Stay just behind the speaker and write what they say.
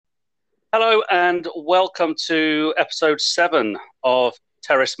Hello and welcome to episode 7 of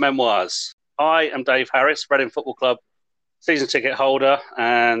Terrace Memoirs. I am Dave Harris, Reading Football Club season ticket holder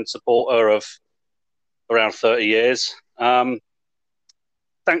and supporter of around 30 years. Thanks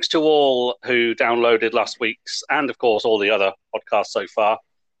to all who downloaded last week's and, of course, all the other podcasts so far.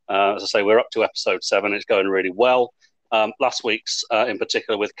 As I say, we're up to episode 7. It's going really well. Last week's, in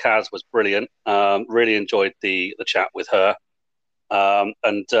particular, with Kaz was brilliant. Really enjoyed the chat with her.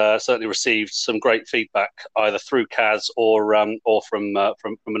 And certainly received some great feedback either through Kaz or from a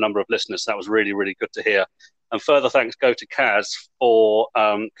number of listeners. That was really, really good to hear. And further thanks go to Kaz for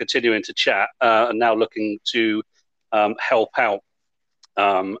continuing to chat and now looking to help out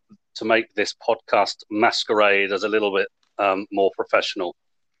to make this podcast masquerade as a little bit more professional.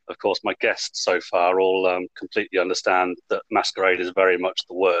 Of course, my guests so far all completely understand that masquerade is very much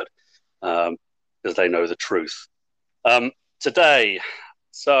the word because they know the truth. Today,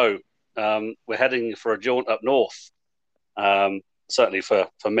 we're heading for a jaunt up north, certainly for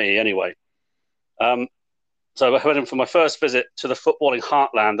me anyway. So we're heading for my first visit to the footballing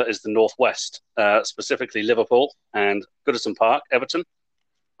heartland that is the Northwest, specifically Liverpool and Goodison Park, Everton,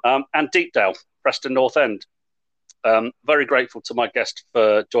 and Deepdale, Preston North End. Very grateful to my guest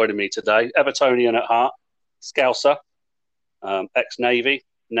for joining me today, Evertonian at heart, Scouser, ex-Navy,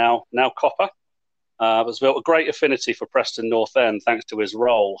 now Copper. Has built a great affinity for Preston North End thanks to his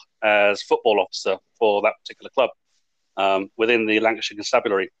role as football officer for that particular club within the Lancashire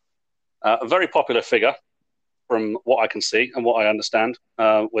Constabulary. A very popular figure from what I can see and what I understand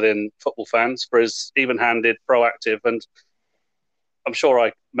within football fans for his even-handed, proactive, and I'm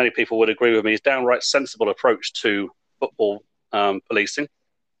sure many people would agree with me, his downright sensible approach to football policing.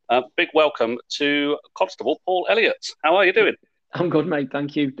 Big welcome to Constable Paul Elliott. How are you doing? I'm good, mate.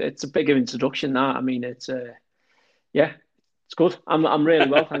 Thank you. It's a bigger introduction, that. I mean, it's good. I'm really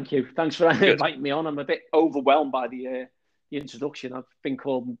well, thank you. Thanks for inviting me on. I'm a bit overwhelmed by the introduction. I've been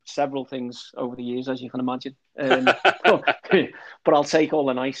called several things over the years, as you can imagine. But I'll take all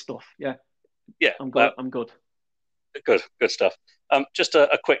the nice stuff. Yeah. I'm good. I'm good. Good stuff. Just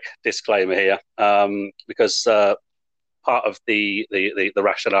a quick disclaimer here, because part of the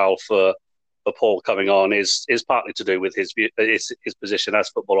rationale for Paul coming on is partly to do with his position as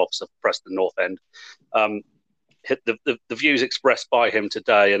football officer for Preston North End. The views expressed by him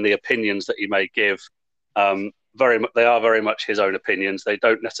today and the opinions that he may give, they are very much his own opinions. They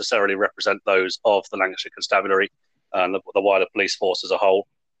don't necessarily represent those of the Lancashire Constabulary and the wider police force as a whole.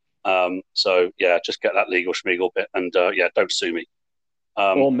 So yeah, just get that legal schmeagle bit and don't sue me.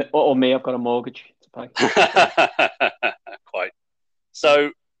 Or me, I've got a mortgage to pay. Quite.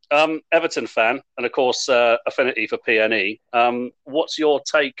 So. Everton fan, and of course affinity for PNE. What's your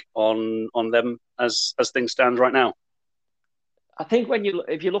take on them as things stand right now? I think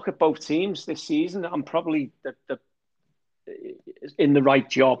if you look at both teams this season, I'm probably in the right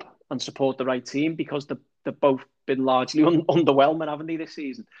job and support the right team because they've both been largely underwhelming, haven't they, this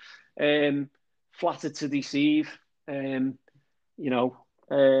season? Flattered to deceive. It's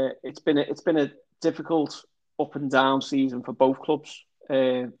been a difficult up and down season for both clubs.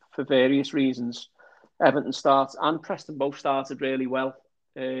 For various reasons. Everton and Preston both started really well.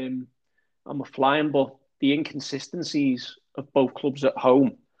 And we're flying, but the inconsistencies of both clubs at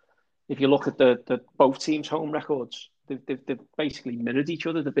home, if you look at the both teams' home records, they've basically mirrored each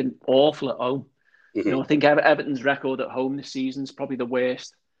other. They've been awful at home. Mm-hmm. I think Everton's record at home this season is probably the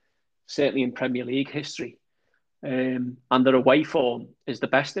worst, certainly in Premier League history. And their away form is the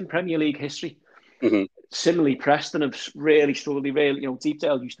best in Premier League history. Mm-hmm. Similarly, Preston have really struggled.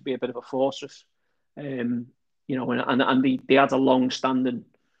 Deepdale used to be a bit of a fortress, and they had a long-standing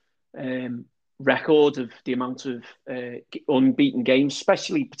record of the amount of unbeaten games,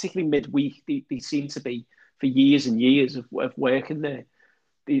 particularly midweek. They seem to be for years and years of working there.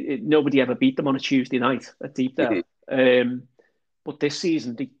 Nobody ever beat them on a Tuesday night at Deepdale. Mm-hmm. But this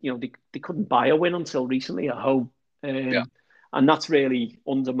season, they couldn't buy a win until recently at home, and that's really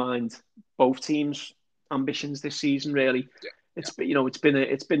undermined both teams' ambitions this season. Really, it's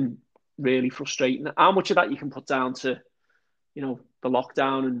been really frustrating. How much of that you can put down to the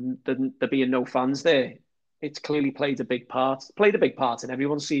lockdown and there being no fans there? It's clearly played a big part in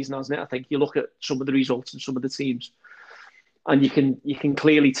everyone's season, hasn't it? I think you look at some of the results and some of the teams, and you can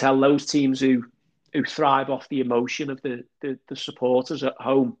clearly tell those teams who thrive off the emotion of the supporters at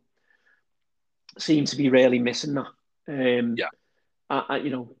home seem to be really missing that. And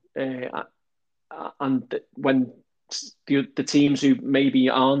when the teams who maybe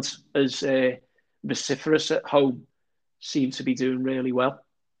aren't as vociferous at home seem to be doing really well.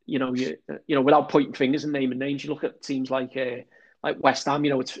 Without pointing fingers and naming names, you look at teams like West Ham.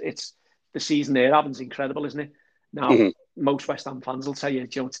 It's the season they're having is incredible, isn't it? Now, most West Ham fans will tell you,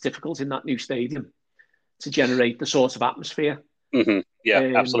 it's difficult in that new stadium to generate the sort of atmosphere.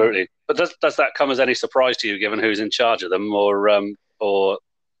 Yeah, absolutely. But does that come as any surprise to you, given who's in charge of them, or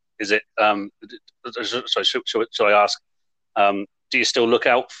is it? So should I ask? Do you still look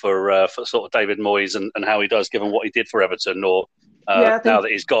out for sort of David Moyes and how he does, given what he did for Everton, or now that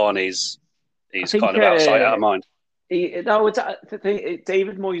he's gone, he's kind of out of sight, out of mind? David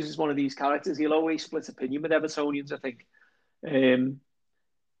Moyes is one of these characters. He'll always split opinion with Evertonians, I think.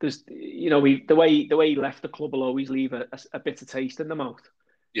 There's, the way he left the club will always leave a bitter taste in the mouth.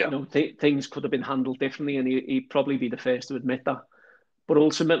 Yeah. Things could have been handled differently, and he'd probably be the first to admit that. But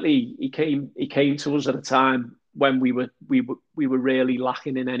ultimately, he came to us at a time when we were really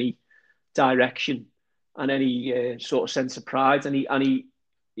lacking in any direction and any sort of sense of pride, and he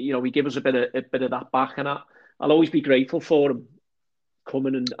gave us a bit of that back, and I'll always be grateful for him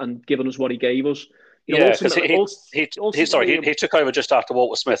coming and giving us what he gave us. Because he took over just after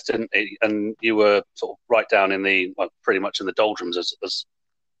Walter Smith, didn't he? And you were sort of right down in pretty much in the doldrums as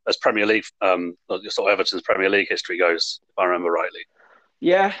Premier League, sort of Everton's Premier League history goes, if I remember rightly.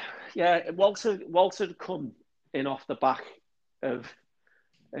 Yeah. Walter had come in off the back of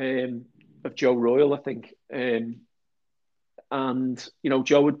Joe Royle, I think, and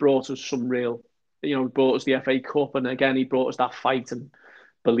Joe had brought us some real, brought us the FA Cup, and again he brought us that fight and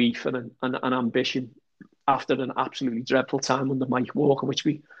belief and ambition after an absolutely dreadful time under Mike Walker, which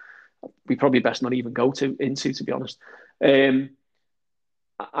we probably best not even go into, to be honest.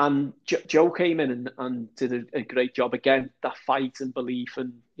 And Joe came in and did a great job again. That fight and belief,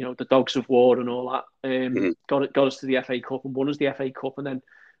 and the dogs of war and all that, got us to the FA Cup and won us the FA Cup. And then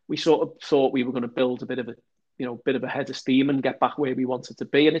we sort of thought we were going to build a bit of a head of steam and get back where we wanted to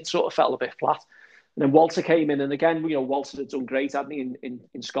be. And it sort of fell a bit flat. And then Walter came in, and again, Walter had done great, hadn't he,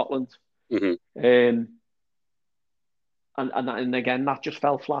 in Scotland. And again, that just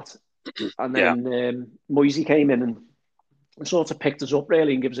fell flat. And then Moisey came in and sort of picked us up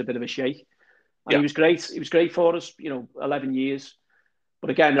really and gave us a bit of a shake. And he was great. He was great for us, 11 years.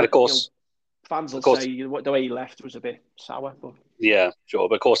 But again, of course, fans will say the way he left was a bit sour. But yeah, sure.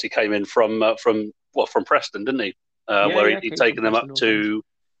 But of course, he came in from Preston, didn't he? Where he'd taken them up to.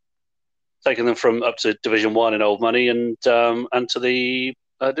 Taking them up to Division 1 in old money and to the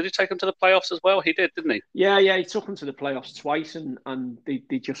did he take them to the playoffs as well? He did, didn't he? Yeah, he took them to the playoffs twice, and they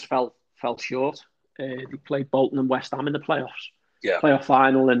just fell short. They played Bolton and West Ham in the playoffs, playoff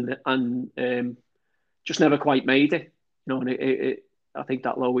final, and just never quite made it. And I think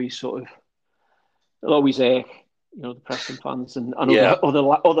that'll always irk the Preston fans and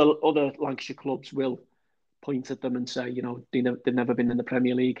other Lancashire clubs will point at them and say they've never been in the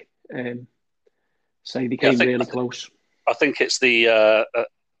Premier League. Say they came really close. I think it's the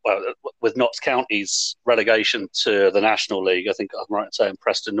with Notts County's relegation to the National League. I think I'm right in saying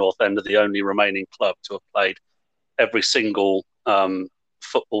Preston North End are the only remaining club to have played every single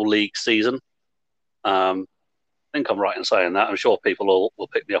football league season. I think I'm right in saying that. I'm sure people will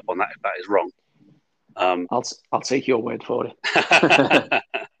pick me up on that if that is wrong. I'll take your word for it.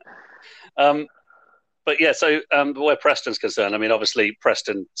 But yeah, so where Preston's concerned, I mean, obviously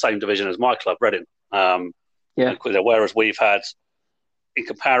Preston, same division as my club, Reading. Whereas we've had, in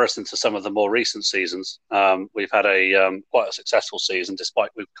comparison to some of the more recent seasons, we've had quite a successful season, despite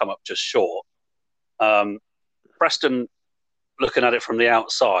we've come up just short. Preston, looking at it from the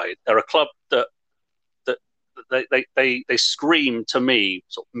outside, they're a club that they scream to me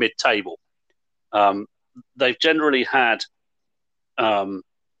sort of mid-table. They've generally had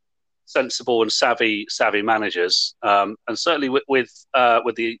sensible and savvy managers, and certainly with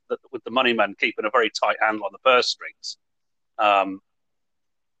the money men keeping a very tight handle on the purse strings,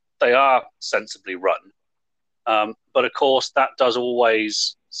 they are sensibly run. But of course, that does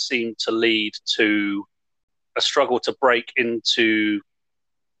always seem to lead to a struggle to break into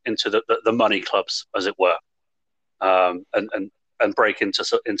the money clubs, as it were, and break into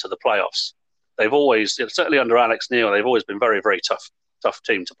the playoffs. They've always, certainly under Alex Neil, they've always been very, very tough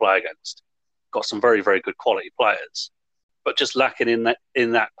team to play against. Got some very, very good quality players, but just lacking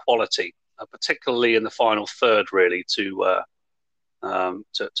in that quality, particularly in the final third, really, to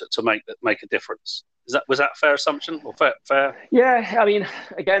make a difference. Was that a fair assumption or fair? Yeah, I mean,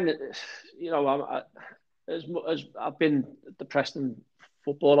 again, as I've been the Preston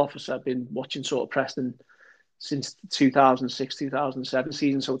football officer, I've been watching sort of Preston since 2006, 2007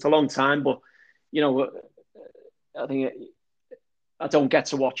 season, so it's a long time. But I think I don't get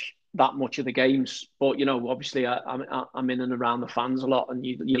to watch that much of the games, but obviously I'm in and around the fans a lot, and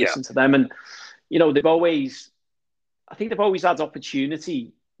you listen to them, and they've always had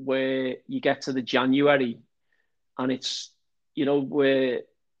opportunity where you get to the January and it's, where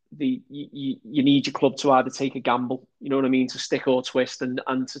you need your club to either take a gamble, you know what I mean, to stick or twist and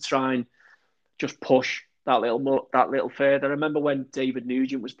to try and just push that little further. I remember when David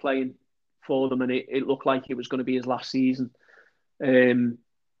Nugent was playing for them and it looked like it was going to be his last season. And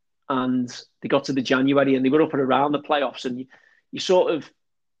they got to the January and they were up and around the playoffs, and you sort of,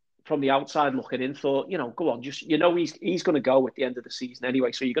 from the outside looking in, thought, go on, just, he's going to go at the end of the season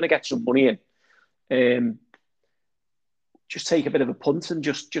anyway, so you're going to get some money in. Just take a bit of a punt and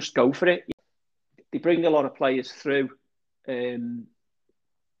just go for it. They bring a lot of players through, and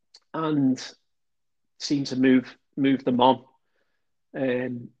seem to move them on.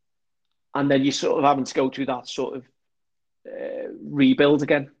 And then you sort of having to go through that sort of rebuild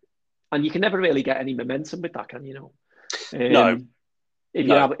again. And you can never really get any momentum with that, can you? No.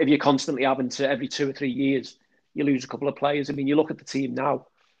 If you're constantly having to, every 2 or 3 years, you lose a couple of players. I mean, you look at the team now,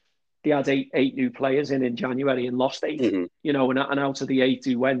 they had eight new players in January and lost 8, and out of the 8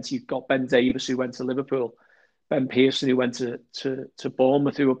 who went, you've got Ben Davies, who went to Liverpool, Ben Pearson, who went to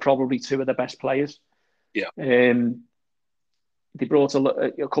Bournemouth, who were probably 2 of the best players. Yeah. They brought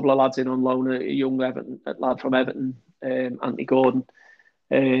a couple of lads in on loan, a young lad from Everton, Anthony Gordon.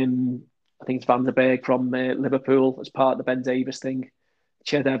 I think it's Van der Berg from Liverpool as part of the Ben Davies thing.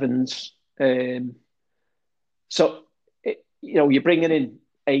 Ched Evans. So, you're bringing in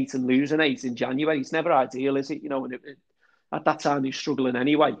 8 and losing 8 in January. It's never ideal, is it? And at that time, you're struggling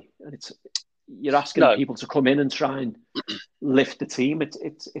anyway. And you're asking people to come in and try and lift the team.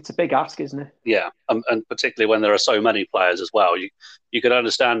 It's a big ask, isn't it? Yeah, and particularly when there are so many players as well. You could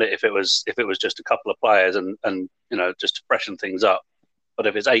understand it if it was just a couple of players and just to freshen things up. But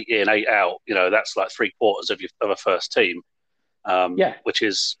if it's 8 in, 8 out, that's like 3/4 of a first team. Which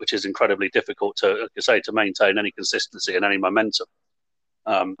is incredibly difficult to maintain any consistency and any momentum.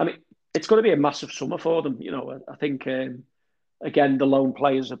 I mean, it's going to be a massive summer for them. I think again, the loan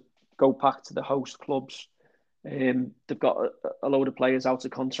players go back to the host clubs. They've got a load of players out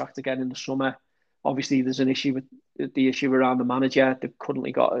of contract again in the summer. Obviously, there's an issue with the issue around the manager. They've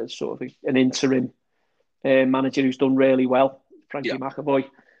currently got a sort of an interim manager who's done really well, Frankie McAvoy.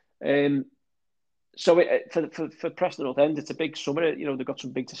 So for Preston North End, it's a big summer. They've got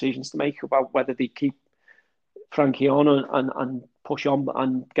some big decisions to make about whether they keep Frankie on and push on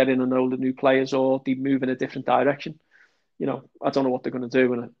and get in and all the new players, or they move in a different direction. I don't know what they're going to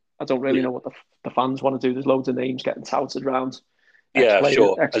do, and I don't really know what the fans want to do. There's loads of names getting touted around.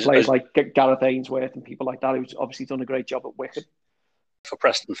 Ex-players like Gareth Ainsworth and people like that, who's obviously done a great job at Wycombe. For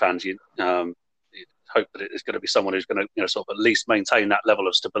Preston fans, you hope that it's going to be someone who's going to sort of at least maintain that level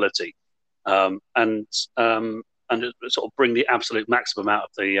of stability. And sort of bring the absolute maximum out of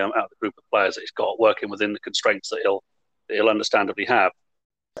the group of players that he's got, working within the constraints that he'll understandably have.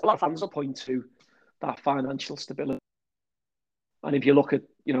 A lot of fans will point to that financial stability, and if you look at,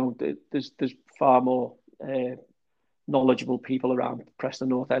 there's far more knowledgeable people around Preston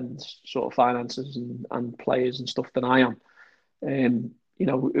North End's sort of finances and players and stuff than I am.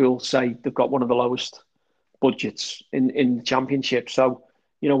 Who'll say they've got one of the lowest budgets in the Championship. So,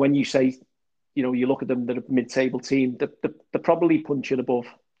 when you say, you look at them, they're a mid-table team, they're probably punching above.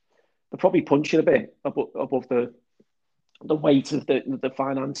 They're probably punching a bit above the weight of the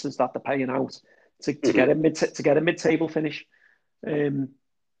finances that they're paying out to get a mid-table finish.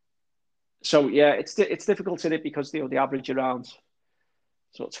 So yeah, it's difficult in it because the average around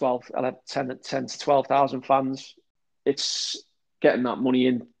sort of 10 to 12,000 fans. It's getting that money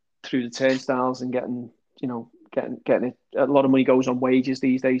in through the turnstiles and getting it. A lot of money goes on wages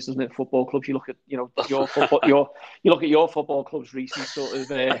these days, doesn't it? Football clubs. You look at your football, you look at your football club's recent sort of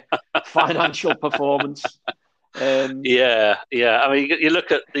financial performance. I mean, you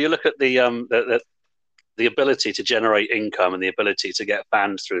look at the ability to generate income and the ability to get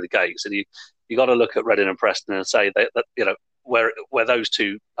fans through the gates, and you got to look at Reading and Preston and say that where those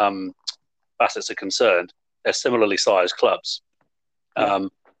two facets are concerned, they're similarly sized clubs,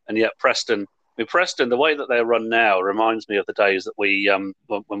 and yet Preston. I mean, Preston, the way that they're run now reminds me of the days that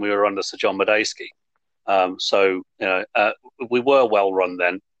when we were under Sir John Medeski. We were well run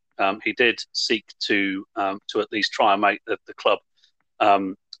then. He did seek to at least try and make the club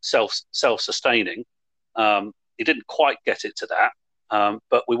self-sustaining. He didn't quite get it to that,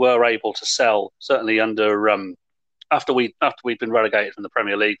 but we were able to sell, certainly under after we'd been relegated from the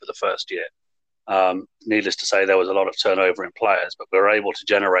Premier League for the first year. Needless to say, there was a lot of turnover in players, but we were able to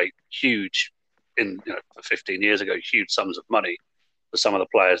generate huge, for 15 years ago, huge sums of money for some of the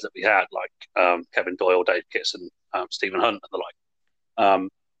players that we had, like Kevin Doyle, Dave Kitson, Stephen Hunt, and the like.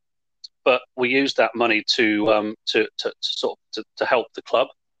 But we used that money to help the club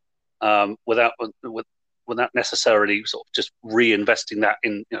without necessarily sort of just reinvesting that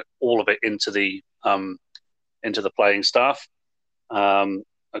in all of it into the playing staff.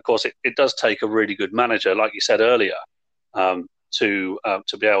 Of course, it does take a really good manager, like you said earlier, to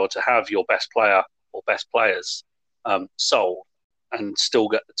be able to have your best player or best players sold and still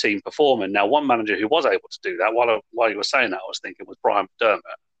get the team performing. Now, one manager who was able to do that, while you were saying that, I was thinking was Brian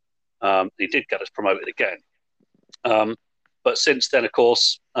McDermott. He did get us promoted again. But since then, of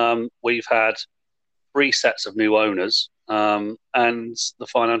course, we've had 3 sets of new owners, and the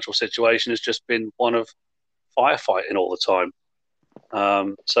financial situation has just been one of firefighting all the time.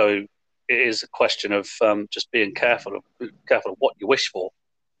 So it is a question of just being careful of what you wish for.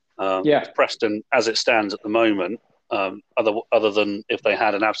 Preston, as it stands at the moment, other than if they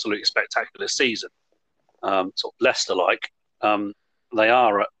had an absolutely spectacular season, sort of Leicester-like, they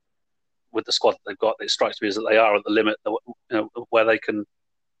are with the squad that they've got. It strikes me as that they are at the limit, where they can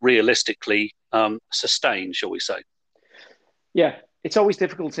realistically sustain, shall we say? Yeah, it's always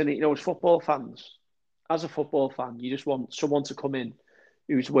difficult, isn't it? As football fans, as a football fan, you just want someone to come in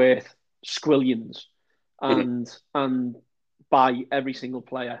who's worth squillions and buy every single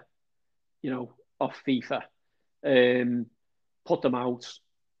player, off FIFA, put them out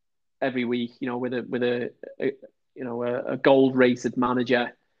every week, with a gold-rated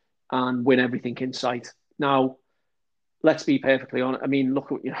manager and win everything in sight. Now, let's be perfectly honest. I mean,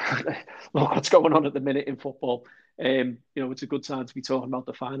 look what's going on at the minute in football. It's a good time to be talking about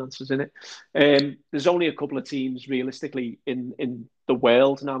the finances, isn't it? There's only a couple of teams realistically in the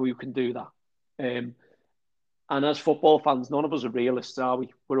world now who can do that. And as football fans, none of us are realists, are we?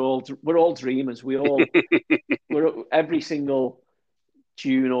 We're all dreamers. We're every single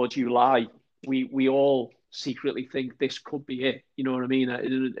June or July, we all secretly think this could be it. You know what I mean?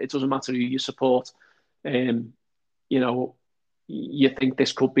 It doesn't matter who you support. You think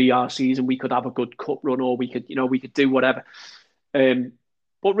this could be our season. We could have a good cup run, or we could do whatever.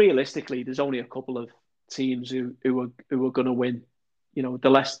 But realistically, there's only a couple of teams who are going to win.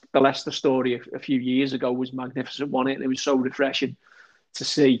 The Leicester story a few years ago was magnificent, wasn't it? And it was so refreshing to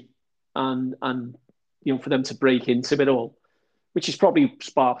see, and for them to break into it all, which has probably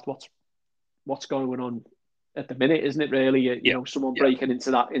sparked what's going on at the minute, isn't it? Really, someone breaking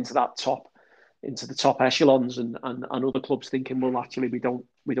into the top echelons, and other clubs thinking, well, actually, we don't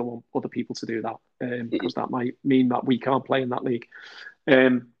want other people to do that, because that might mean that we can't play in that league.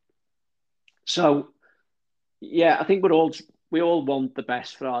 So, yeah, I think we all want the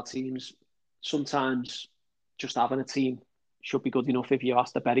best for our teams. Sometimes just having a team should be good enough. If you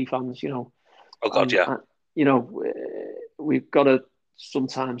ask the Bury fans, Oh God, yeah. We've got to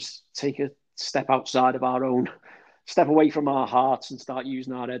sometimes take a step outside of our own, step away from our hearts and start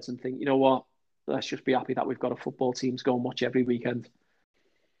using our heads and think, you know what? Let's just be happy that we've got a football team to go and watch every weekend.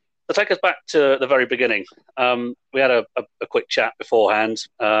 To take us back to the very beginning, we had a quick chat beforehand,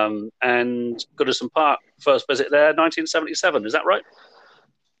 and Goodison Park, first visit there, 1977. Is that right?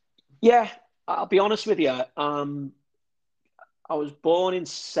 Yeah, I'll be honest with you. I was born in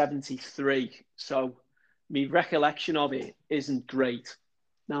 73, so my recollection of it isn't great.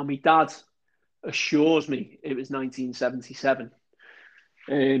 Now, my dad assures me it was 1977.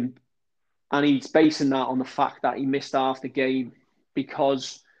 And he's basing that on the fact that he missed half the game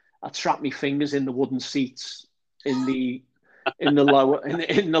because I trapped my fingers in the wooden seats in the lower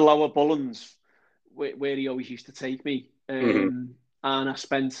Bullens where he always used to take me. And I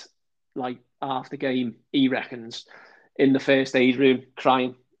spent like half the game, he reckons, in the first aid room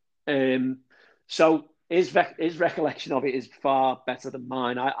crying. So his recollection of it is far better than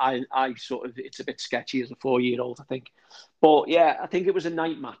mine. I sort of, it's a bit sketchy as a 4-year-old, I think. But yeah, I think it was a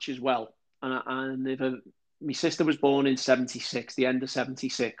night match as well. And my sister was born in 76, the end of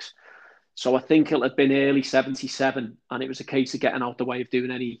 76. So I think it'll have been early 77. And it was a case of getting out the way of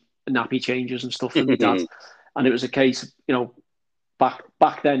doing any nappy changes and stuff for my dad. And it was a case of,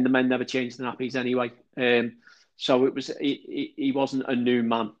 back then the men never changed the nappies anyway. So it was, he wasn't a new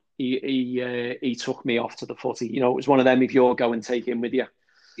man. He took me off to the footy. It was one of them, if you're going, take him with you.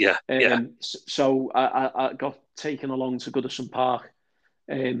 Yeah. So I got taken along to Goodison Park.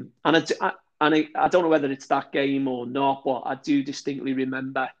 And I don't know whether it's that game or not, but I do distinctly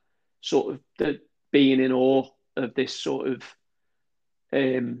remember sort of being in awe of this sort of.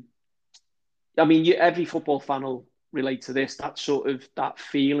 Every football fan will relate to this. That sort of that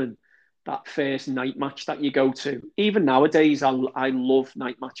feeling, that first night match that you go to. Even nowadays, I love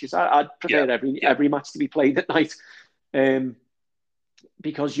night matches. I'd prefer every match to be played at night,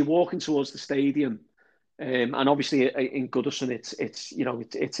 because you're walking towards the stadium. And obviously in Goodison, it's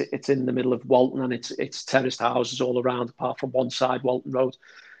in the middle of Walton, and it's terraced houses all around, apart from one side, Walton Road.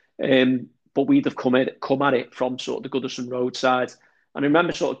 But we'd have come at it from sort of the Goodison Road side. And I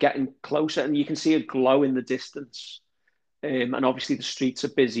remember sort of getting closer, and you can see a glow in the distance. And obviously the streets are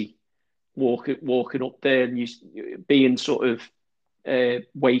busy, walking up there, and you being sort of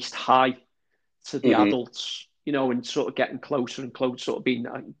waist high to the adults, and sort of getting closer and closer, sort of being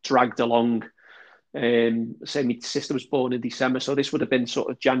dragged along. Say my sister was born in December, so this would have been sort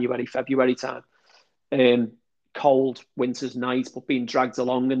of January, February time. Cold winter's night, but being dragged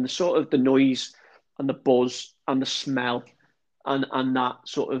along, and the sort of the noise and the buzz and the smell and that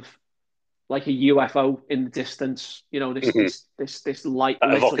sort of like a UFO in the distance, this light,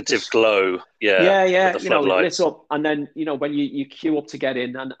 that evocative glow, yeah, the floodlights. Lit up, and then when you queue up to get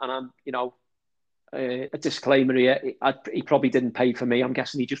in, and I'm a disclaimer here, he probably didn't pay for me. I'm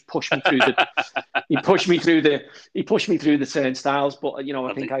guessing he just pushed me through he pushed me through the turnstiles. But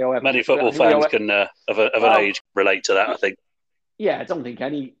I think I owe many football fans can of an age relate to that. I think. Yeah, I don't think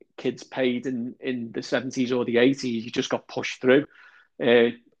any kids paid in the 70s or the 80s. You just got pushed through,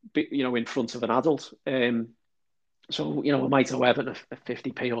 in front of an adult. So I might owe Evan a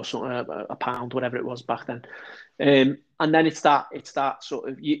 50p or something, a pound, whatever it was back then. And then it's that sort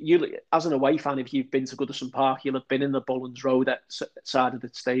of you as an away fan, if you've been to Goodison Park, you'll have been in the Bullens Road side of the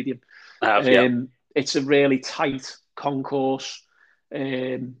stadium. It's a really tight concourse.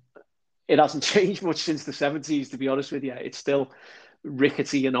 It hasn't changed much since the 70s, to be honest with you. It's still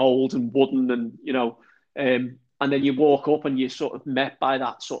rickety and old and wooden, and and then you walk up and you're sort of met by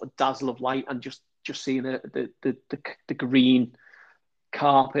that sort of dazzle of light, and just seeing the green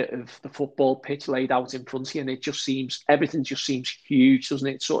carpet of the football pitch laid out in front of you, and everything just seems huge, doesn't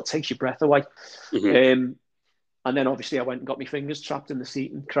it? It sort of takes your breath away. And then obviously I went and got my fingers trapped in the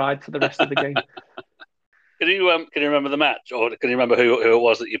seat and cried for the rest of the game. Can you remember the match, or can you remember who it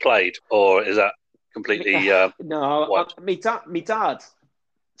was that you played, or is that completely? No, my dad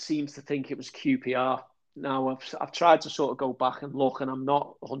seems to think it was QPR. Now I've tried to sort of go back and look, and I'm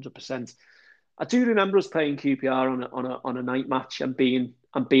not 100%. I do remember us playing QPR on a night match and being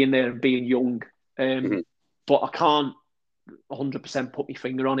there and being young, but I can't 100% put my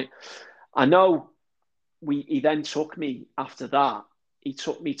finger on it. I know he then took me after that. He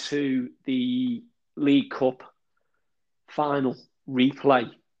took me to the League Cup final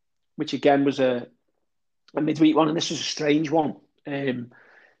replay, which again was a midweek one, and this was a strange one.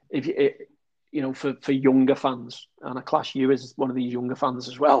 For younger fans, and I class you as one of these younger fans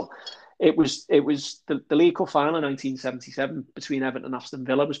as well. It was the League Cup final in 1977 between Everton and Aston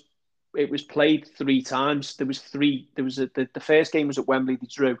Villa. It was played 3 times. The first game was at Wembley, they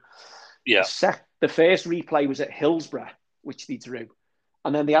drew. Yeah. The first replay was at Hillsborough, which they drew,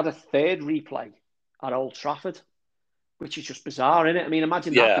 and then they had a third replay at Old Trafford, which is just bizarre, isn't it? I mean,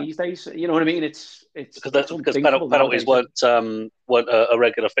 imagine that these days. You know what I mean? It's because penalties weren't a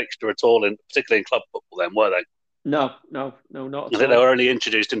regular fixture at all, particularly in club football. Then were they? No, not at all. I think they were only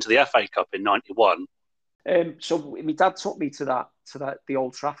introduced into the FA Cup in '91. So my dad took me to the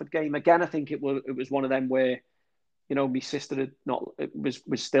Old Trafford game again. I think it was one of them where, my sister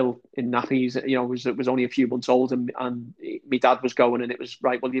was still in nappies. Was only a few months old, and my dad was going, and it was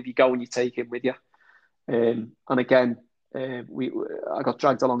right. Well, if you go and you take him with you, and again, I got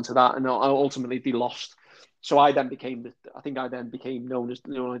dragged along to that, and ultimately they lost. So I then became known as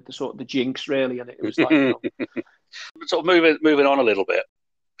the sort of the jinx, really, and it was like sort of moving on a little bit.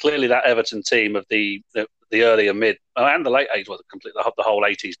 Clearly, that Everton team of the earlier mid and the late 80s, the whole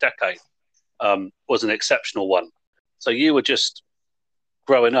 80s decade, was an exceptional one. So you were just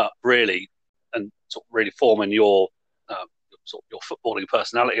growing up, really, and sort of really forming your footballing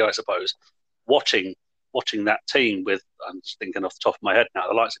personality, I suppose. Watching that team with, I'm just thinking off the top of my head now,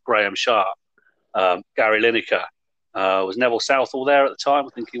 the likes of Graham Sharp, Gary Lineker, was Neville Southall there at the time? I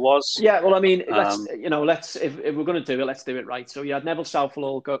think he was. Yeah, well, I mean, let's if we're going to do it, let's do it right. So you had Neville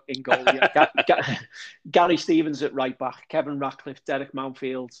Southall in goal, Gary Stevens at right back, Kevin Ratcliffe, Derek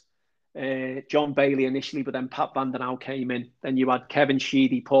Mountfield, John Bailey initially, but then Pat Van Den Hauwe came in. Then you had Kevin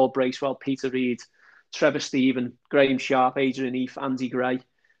Sheedy, Paul Bracewell, Peter Reid, Trevor Stephen, Graham Sharp, Adrian Heath, Andy Gray.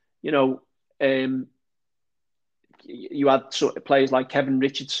 You had sort of players like Kevin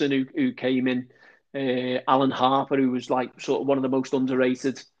Richardson who came in, Alan Harper, who was like sort of one of the most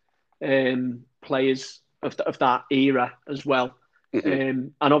underrated players of that era as well.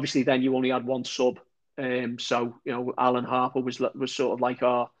 And obviously then you only had one sub. So Alan Harper was sort of like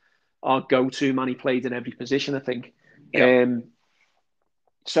our go-to man. He played in every position, I think. Yeah.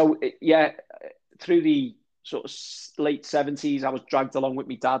 Through the sort of late 70s, I was dragged along with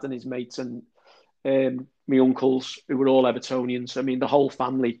my dad and his mates and my uncles, who were all Evertonians. I mean, the whole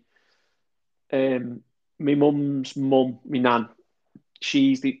family. My mum's mum, my nan,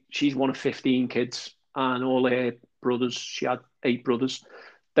 she's one of 15 kids, and all her brothers. She had 8 brothers.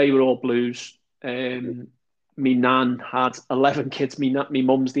 They were all Blues. Me nan had 11 kids. Me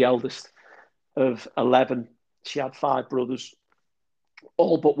mum's the eldest of 11. She had 5 brothers,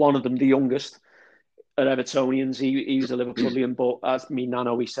 all but one of them, the youngest, are Evertonians. He was a Liverpoolian, but as me nan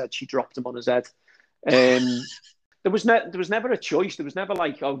always said, she dropped him on his head. There was never a choice. There was never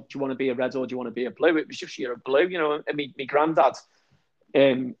like, oh, do you want to be a red or do you want to be a blue? It was just you're a blue, you know. I mean, my granddad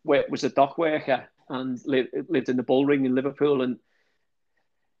was a dock worker and lived in the Bullring in Liverpool, and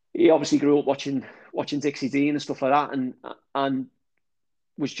he obviously grew up watching Dixie Dean and stuff like that, and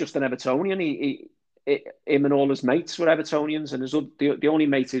was just an Evertonian. Him and all his mates were Evertonians, and the only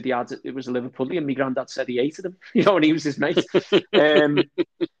mate who they had, it was a Liverpoolian. My granddad said he hated him, you know, and he was his mate.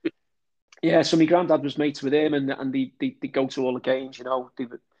 Yeah, so my granddad was mates with him, and they go to all the games, you know.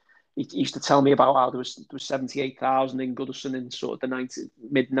 He used to tell me about how there was 78,000 in Goodison in sort of the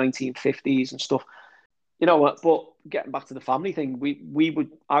mid 1950s and stuff, you know. But getting back to the family thing,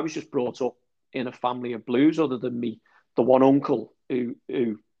 I was just brought up in a family of Blues, other than me, the one uncle who,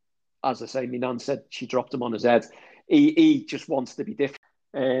 as I say, my nan said she dropped him on his head. He just wants to be different.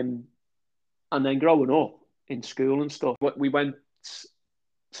 And then growing up in school and stuff, we went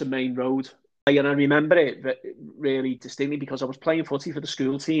to Main Road, and I remember it really distinctly because I was playing footy for the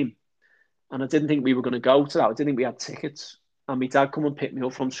school team, and I didn't think we were going to go to that. I didn't think we had tickets, and my dad come and picked me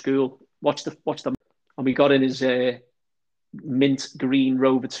up from school, watched the, and we got in his mint green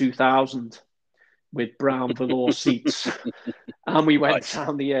Rover 2000 with brown velour seats, and we went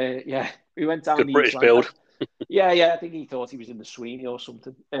down the we went down good the British build. Yeah, I think he thought he was in the Sweeney or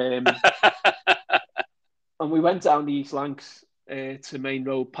something. And we went down the East Lancs to Main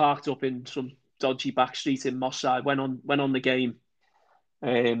Road, parked up in some dodgy back street in Moss Side, went on the game,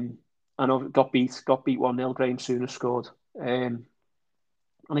 and got beat 1-0. Graham Souness scored. And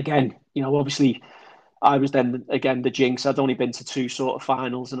again, you know, obviously I was then again the jinx. I'd only been to 2 sort of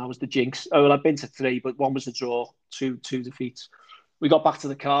finals, and I was the jinx. Oh, well, I'd been to 3, but one was a draw, two defeats. We got back to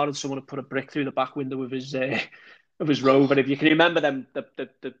the car, and someone had put a brick through the back window of his Rover. If you can remember them, the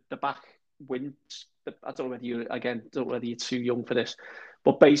back windows. I don't know whether you're too young for this,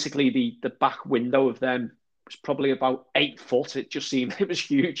 but basically the back window of them was probably about 8 foot. It just seemed it was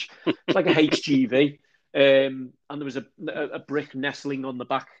huge. It's like a HGV. And there was a brick nestling on the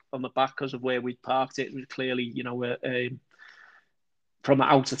back because of where we'd parked it. It was clearly, you know, from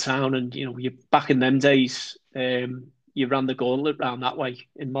out of town, and you know, you back in them days, you ran the gauntlet round that way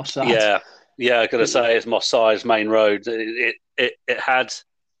in Moss Side. Yeah, I gotta say, it's Moss Side's Main Road. It had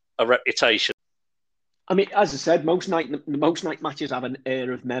a reputation. I mean, as I said, most night matches have an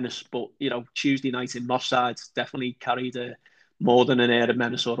air of menace, but you know, Tuesday night in Moss Side definitely carried more than an air of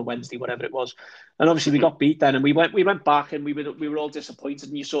menace, or a Wednesday, whatever it was. And obviously we got beat then, and we went back, and we were all disappointed.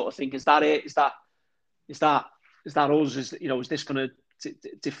 And you sort of think, is that it? Is that us? Is this going to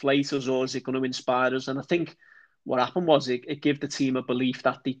deflate us, or is it going to inspire us? And I think what happened was it gave the team a belief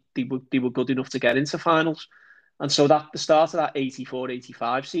that they were good enough to get into finals. And so that the start of that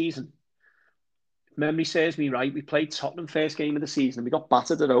 84-85 season, if memory serves me right, we played Tottenham first game of the season, and we got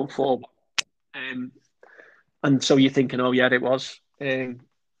battered at 0-4. And so you're thinking, oh yeah, it was a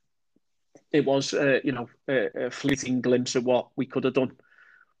fleeting glimpse of what we could have done.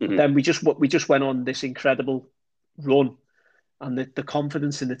 Mm-hmm. Then we just went on this incredible run, and the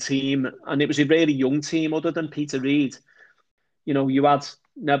confidence in the team, and it was a really young team other than Peter Reid. You know, you had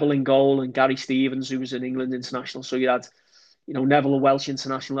Neville in goal and Gary Stevens, who was an England international. So you had, you know, Neville, a Welsh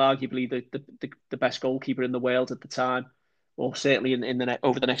international, arguably the best goalkeeper in the world at the time, or certainly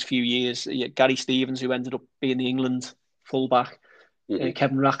over the next few years. Gary Stevens, who ended up being the England fullback. Mm-hmm.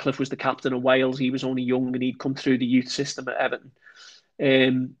 Kevin Ratcliffe was the captain of Wales. He was only young, and he'd come through the youth system at Everton.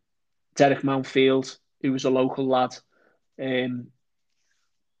 Derek Mountfield, who was a local lad. You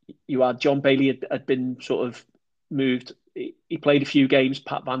had John Bailey had been sort of moved. He played a few games.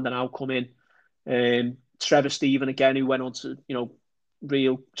 Pat Van Den Hauw come in. Trevor Stephen again, who went on to, you know,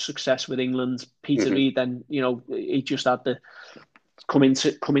 real success with England. Peter mm-hmm. Reid, then, you know, he just had to come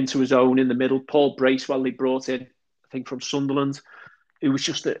into his own in the middle. Paul Bracewell, they brought in, I think, from Sunderland, who was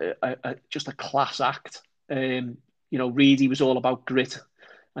just a class act. You know, Reid, was all about grit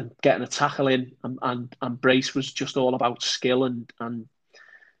and getting a tackle in, and Brace was just all about skill and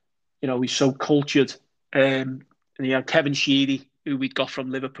you know, he's so cultured. And he had Kevin Sheedy, who we'd got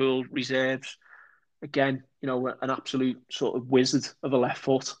from Liverpool reserves. Again, you know, an absolute sort of wizard of a left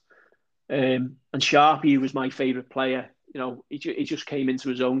foot. And Sharpie, who was my favourite player, you know, he just came into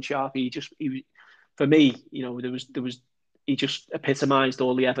his own. Sharpie, he for me, you know, there was he just epitomised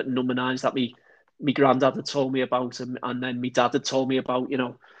all the Everton number 9s that my granddad had told me about him, and then my dad had told me about,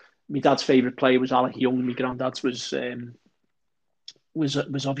 my dad's favourite player was Alec Young. My granddad's was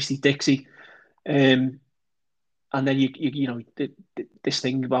obviously Dixie. And then this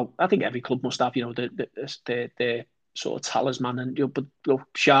thing about, I think every club must have, the sort of talisman, and but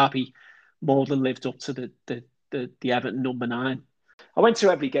Sharpie more than lived up to the Everton number 9. I went to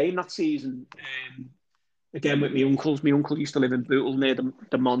every game that season. Again with my uncles. My uncle used to live in Bootle near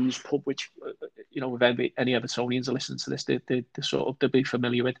the Mons pub, which if any Evertonians are listening to this, they'll be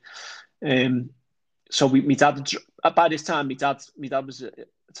familiar with. So my dad, by this time, my dad was a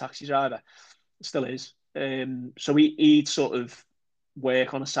taxi driver, still is. So he'd sort of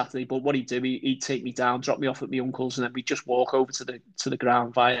work on a Saturday, but what he'd do, he'd take me down, drop me off at my uncle's, and then we'd just walk over to the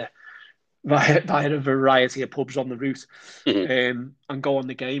ground via a variety of pubs on the route, and go on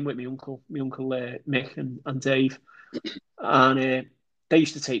the game with my uncle Mick and Dave, and they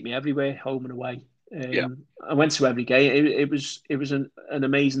used to take me everywhere, home and away. I went to every game. It was an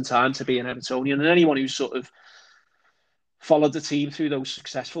amazing time to be an Evertonian, and anyone who sort of followed the team through those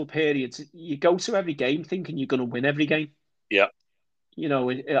successful periods, you go to every game thinking you're going to win every game. Yeah,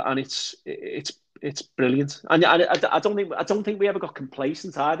 and it's brilliant. And I don't think we ever got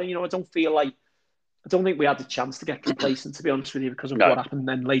complacent either. I don't think we had the chance to get complacent, to be honest with you, because of what happened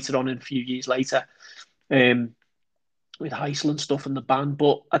then later on, a few years later, with Heysel and stuff and the band.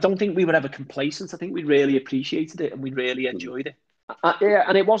 But I don't think we were ever complacent. I think we really appreciated it and we really enjoyed it.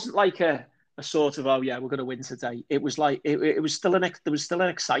 And it wasn't like a sort of, oh yeah, we're going to win today. It was like it was still there was still an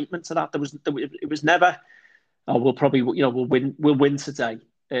excitement to that. It was never, oh, we'll probably we'll win today.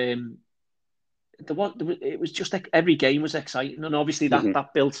 It was just like every game was exciting, and obviously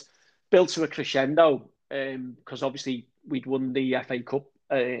that built to a crescendo, because obviously we'd won the FA Cup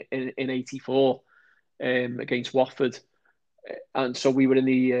in '84 against Watford, and so we were in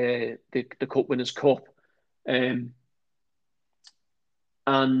the Cup Winners' Cup, and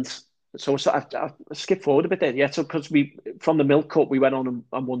so I skipped forward a bit there. Yeah, so because from the Milk Cup we went on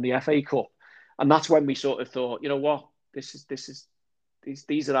and won the FA Cup, and that's when we sort of thought, you know what,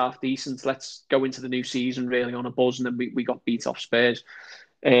 these are half decent. Let's go into the new season really on a buzz, and then we got beat off Spurs.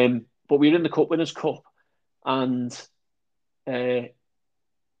 But we were in the Cup Winners' Cup, and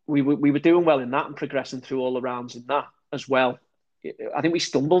we were doing well in that and progressing through all the rounds in that as well. I think we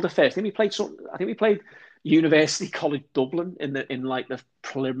stumbled at first. I think we played University College Dublin in the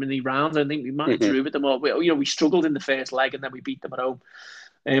preliminary round. I think we might have drew with them, or we struggled in the first leg, and then we beat them at home.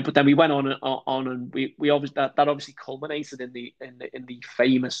 But then we went on and we obviously that obviously culminated in the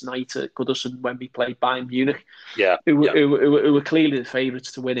famous night at Goodison when we played Bayern Munich. Who were clearly the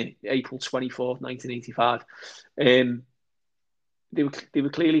favourites to win it, April 24th, 1985. They were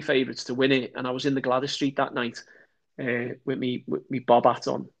clearly favourites to win it, and I was in the Gladys Street that night with me bob hat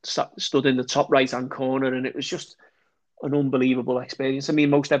on, stood in the top right hand corner, and it was just an unbelievable experience. I mean,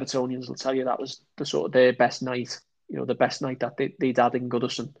 most Evertonians will tell you that was the sort of their best night. The best night that they'd had in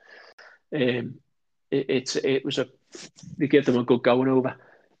Goodison. It was they gave them a good going over,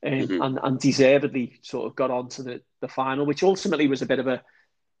 and deservedly sort of got on to the final, which ultimately was a bit of a,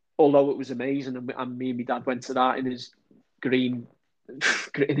 although it was amazing, and me and my dad went to that in his green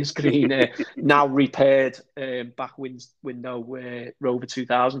now repaired back window Rover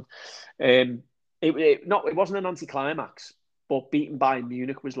 2000. It wasn't an anticlimax, but beating Bayern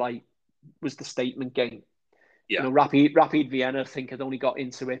Munich was the statement game. Yeah. Rapid Vienna, I think, had only got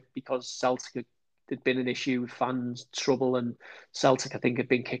into it because Celtic had been an issue with fans trouble, and Celtic, I think, had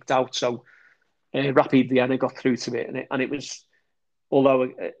been kicked out. So Rapid Vienna got through to it, and it was, although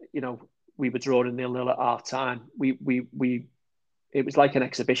we were drawing 0-0 at half time, it was like an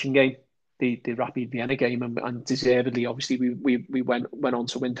exhibition game, the Rapid Vienna game, and deservedly, obviously, we went on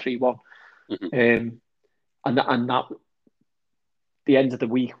to win 3-1, and that. The end of the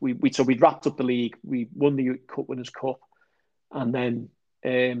week, we'd wrapped up the league, we won the Cup Winners' Cup, and then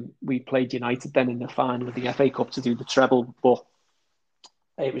we played United then in the final of the FA Cup to do the treble. But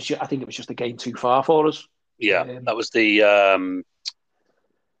I think it was just a game too far for us. Yeah, that was the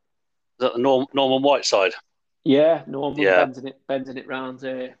Norman Whiteside. Yeah, Norman bending it round.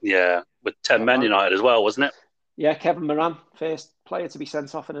 With 10 Men United as well, wasn't it? Yeah, Kevin Moran, first player to be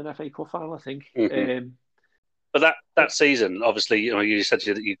sent off in an FA Cup final, I think. But that season, obviously, you said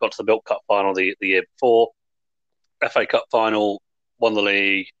that you got to the Milk Cup final the year before, FA Cup final, won the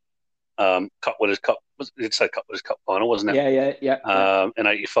league, Cup Winners' Cup. You'd say Cup Winners' Cup final, wasn't it? Yeah. In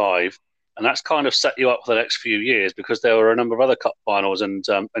 '85, and that's kind of set you up for the next few years because there were a number of other cup finals and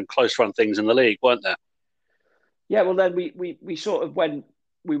close run things in the league, weren't there? Yeah. Well, then we sort of went.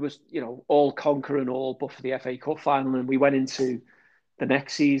 We was all conquering all, but for the FA Cup final, and we went into the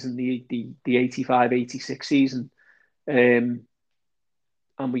next season, the 85-86 season, and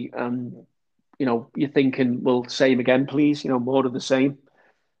you're thinking, well, same again, please. More of the same.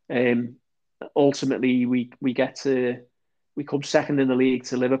 Ultimately, we come second in the league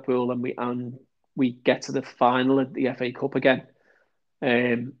to Liverpool, and we get to the final of the FA Cup again.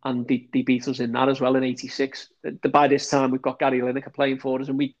 And they beat us in that as well in '86. By this time, we've got Gary Lineker playing for us,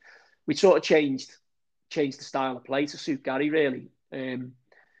 and we sort of changed the style of play to suit Gary, really,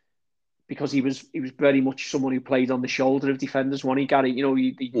 because he was very much someone who played on the shoulder of defenders. Wasn't he, Gary?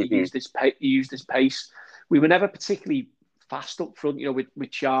 He used his pace. We were never particularly fast up front,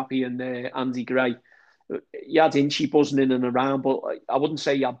 with Sharpie and Andy Gray. You had Inchy buzzing in and around, but I wouldn't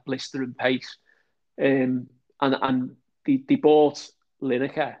say you had blistering pace. And they bought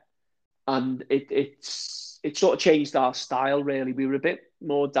Lineker, and it sort of changed our style, really. We were a bit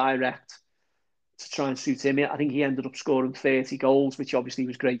more direct to try and suit him. I think he ended up scoring 30 goals, which obviously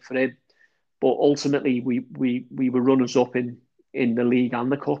was great for him. But ultimately, we were runners up in the league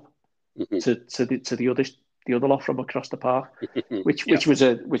and the cup to the other lot from across the park, which was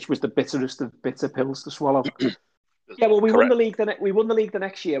the bitterest of bitter pills to swallow. Yeah, well, we won the league. We won the league the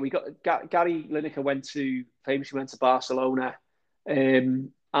next year. We got Gary Lineker famously went to Barcelona,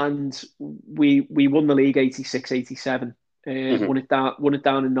 and we won the league 86-87. Won it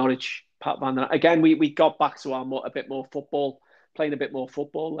down in Norwich. Pat Van Der... Again, we got back to our a bit more football, playing a bit more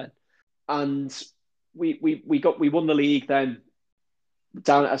football then, and we won the league then.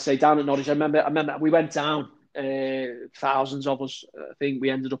 Down at Norwich. I remember we went down. Thousands of us. I think we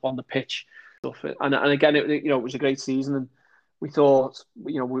ended up on the pitch. And again, it was a great season, and we thought,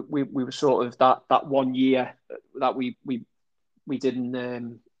 we were sort of that 1 year that we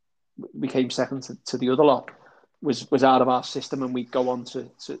didn't we came second to the other lot was out of our system, and we'd go on to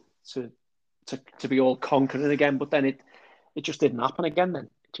be all conquering again. But then it just didn't happen again. Then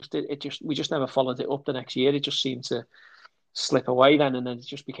we just never followed it up the next year. It just seemed to slip away then, and then it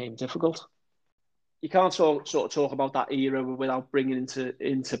just became difficult. You can't sort of talk about that era without bringing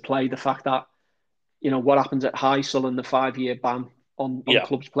into play the fact that what happened at Heysel and the 5-year ban on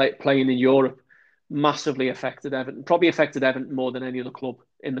clubs playing in Europe massively affected Everton. Probably affected Everton more than any other club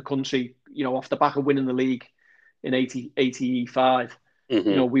in the country. Off the back of winning the league in 85,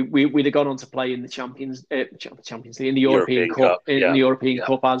 we'd have gone on to play in the Champions League, in the European Cup, the European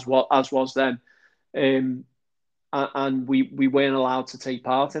Cup as was then. And we weren't allowed to take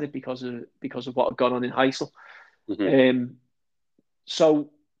part in it because of what had gone on in Heysel. So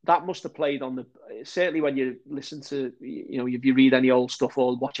that must have played on certainly when you listen to, if you read any old stuff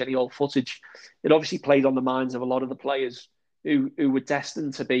or watch any old footage, it obviously played on the minds of a lot of the players who were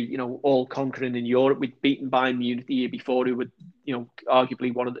destined to be, all conquering in Europe. We'd beaten Bayern Munich the year before, who were,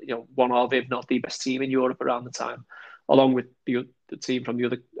 arguably one of, if not the best team in Europe around the time, along with the team from the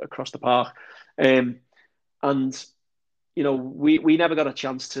other across the park. And we never got a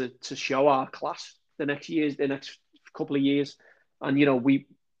chance to show our class the next couple of years, and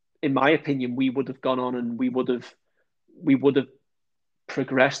in my opinion, we would have gone on and we would have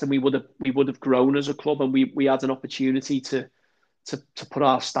progressed, and we would have grown as a club, and we had an opportunity to put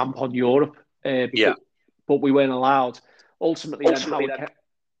our stamp on Europe. But we weren't allowed. Ultimately then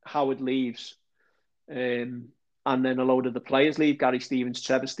Howard leaves, and then a load of the players leave. Gary Stevens,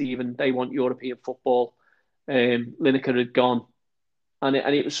 Trevor Steven, they want European football. Lineker had gone, and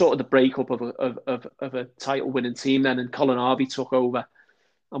it was sort of the breakup of a title-winning team then, and Colin Harvey took over,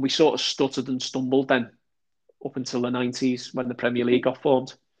 and we sort of stuttered and stumbled then up until the 90s when the Premier League got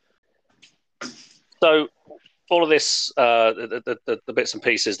formed. So all of this, the bits and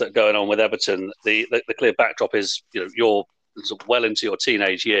pieces that are going on with Everton, the clear backdrop is you're well into your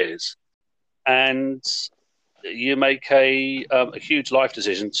teenage years, and you make a huge life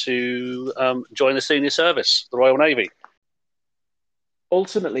decision to join the senior service, the Royal Navy.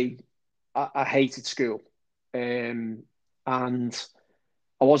 Ultimately, I hated school, and I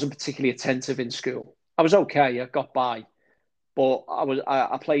wasn't particularly attentive in school. I was okay, I got by, but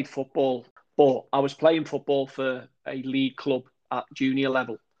I played football. But I was playing football for a league club at junior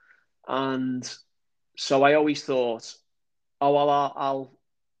level, and so I always thought, oh well,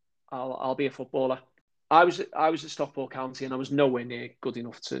 I'll be a footballer. I was at Stockport County, and I was nowhere near good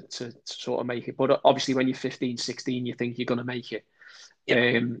enough to sort of make it. But obviously, when you're 15, 16, you think you're going to make it.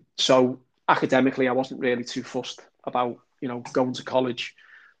 Yep. So academically, I wasn't really too fussed about going to college,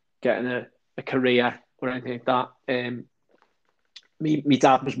 getting a career or anything like that. My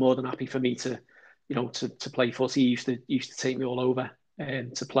dad was more than happy for me to play footy. He used to take me all over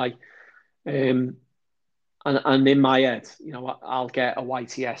to play. And in my head, I'll get a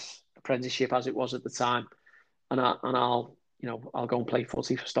YTS apprenticeship as it was at the time, and I'll I'll go and play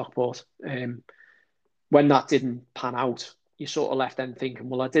footy for Stockport. When that didn't pan out, you sort of left then thinking,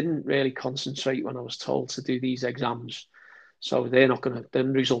 well, I didn't really concentrate when I was told to do these exams, so the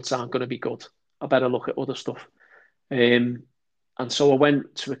results aren't going to be good. I better look at other stuff. And so I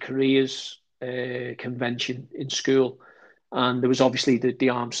went to a careers convention in school, and there was obviously the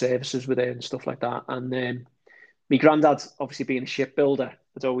armed services were there and stuff like that. And my granddad, obviously being a shipbuilder,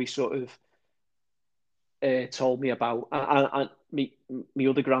 had always sort of told me about, and my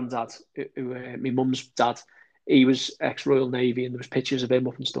other granddad, my mum's dad, he was ex-Royal Navy, and there was pictures of him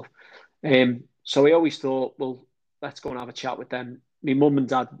up and stuff. So I always thought, well, let's go and have a chat with them. My mum and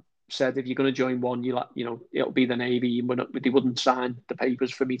dad said, if you're going to join one, it'll be the Navy. They wouldn't sign the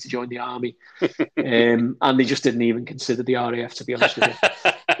papers for me to join the Army. And they just didn't even consider the RAF, to be honest with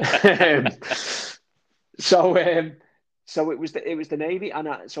you. So it was the Navy, and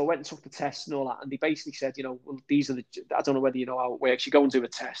so I went and took the tests and all that, and they basically said, well, these are I don't know whether you know how it works. You go and do a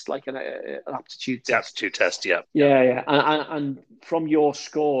test, like an aptitude test. The aptitude test, yeah. Yeah. And from your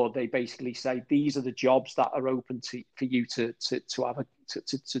score, they basically say these are the jobs that are open for you to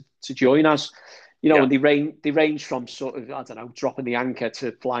join as. And they range from sort of, I don't know, dropping the anchor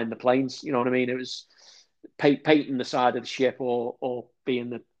to flying the planes. You know what I mean? It was painting the side of the ship or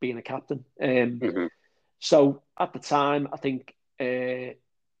being a captain. So at the time, I think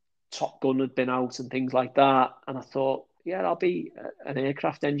Top Gun had been out and things like that. And I thought, yeah, I'll be an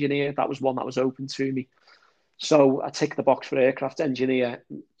aircraft engineer. That was one that was open to me. So I ticked the box for aircraft engineer,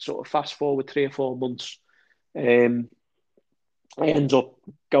 sort of fast forward 3 or 4 months. I ended up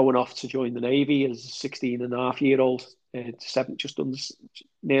going off to join the Navy as a 16-and-a-half-year-old, just under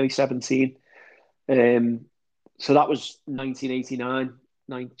nearly 17. So that was 1989.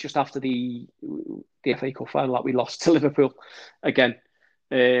 Just after the FA Cup final that we lost to Liverpool again.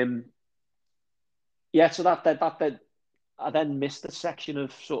 So that I then missed a section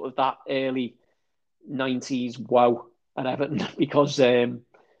of sort of that early 90s wow at Everton because I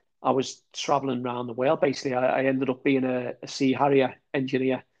was travelling around the world. Basically, I ended up being a Sea Harrier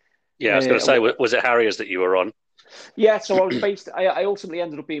engineer. Yeah, I was going to say, was it Harriers that you were on? Yeah, so I was based. I ultimately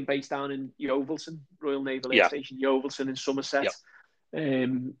ended up being based down in Yeovilton, Royal Naval Air Station, Yeovilton in Somerset. Yep. I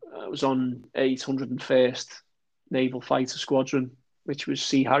was on 801st Naval Fighter Squadron, which was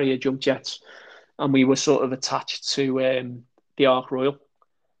Sea Harrier jump jets, and we were sort of attached to the Ark Royal.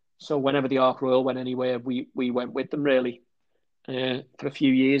 So whenever the Ark Royal went anywhere, we went with them. Really, for a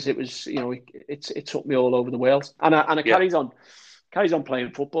few years, it was it took me all over the world, and I carried on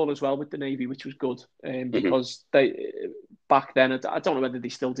playing football as well with the Navy, which was good because they back then, I don't know whether they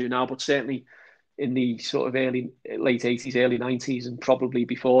still do now, but certainly in the sort of late 80s, early 90s, and probably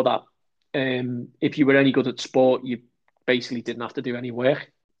before that, if you were any good at sport, you basically didn't have to do any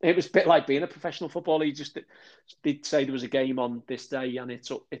work. It was a bit like being a professional footballer. You just did say there was a game on this day and it's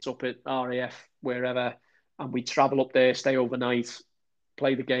up at RAF, wherever, and we'd travel up there, stay overnight,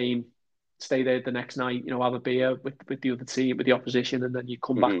 play the game, stay there the next night, have a beer with the other team, with the opposition, and then you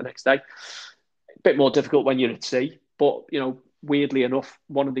come back the next day. A bit more difficult when you're at sea, but, weirdly enough,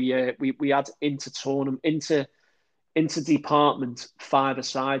 one of the we had inter department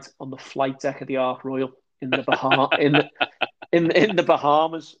 5-a-side on the flight deck of the Ark Royal in the in the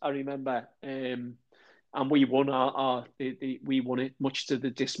Bahamas. I remember, and we won we won it, much to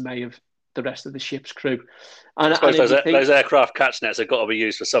the dismay of the rest of the ship's crew. And I suppose those aircraft catch nets have got to be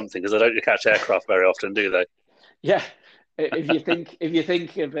used for something, because they don't catch aircraft very often, do they? Yeah. If you're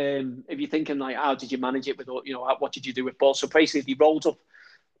thinking like, how did you manage it with, what did you do with balls? So basically, they rolled up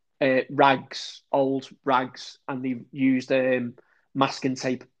old rags, and they used masking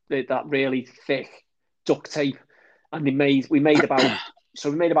tape, that really thick duct tape, and we made about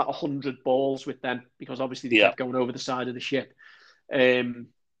 100 balls with them, because obviously they kept going over the side of the ship. And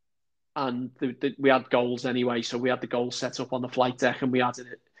we had goals anyway, so we had the goals set up on the flight deck, and we had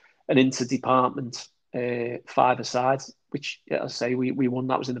an inter-department 5-a-side, which, as I say, we won.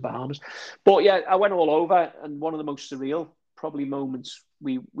 That was in the Bahamas. But yeah, I went all over, and one of the most surreal probably moments,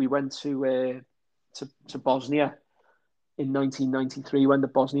 we went to Bosnia in 1993 when the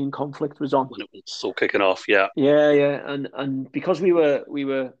Bosnian conflict was on. When it was all kicking off, yeah, and because we were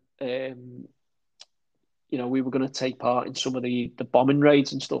going to take part in some of the bombing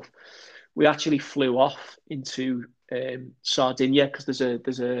raids and stuff, we actually flew off into Sardinia, because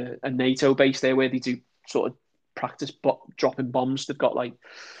there's a NATO base there where they do sort of practice dropping bombs. They've got like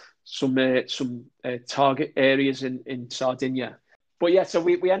some target areas in Sardinia. But yeah, so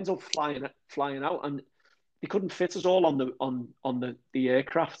we ended up flying out, and they couldn't fit us all on the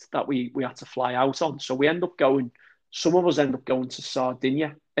aircraft that we had to fly out on. So some of us end up going to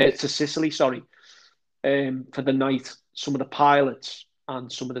Sardinia, to Sicily, sorry. for the night, some of the pilots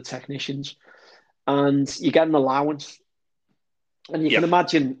and some of the technicians, and you get an allowance. And you can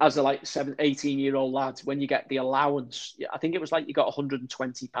imagine, as a 18-year-old lad, when you get the allowance, I think it was like you got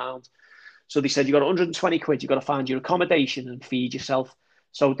 £120. So they said you got 120 quid, you've got to find your accommodation and feed yourself.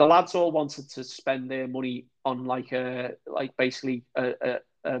 So the lads all wanted to spend their money on basically a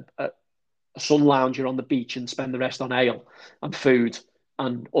sun lounger on the beach and spend the rest on ale and food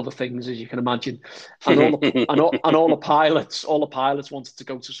and other things, as you can imagine. And all the pilots wanted to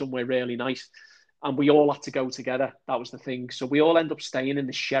go to somewhere really nice. And we all had to go together. That was the thing. So we all end up staying in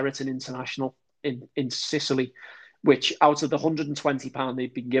the Sheraton International in Sicily, which out of the £120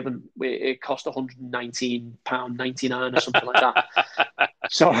 they'd been given, it cost £119.99 or something like that.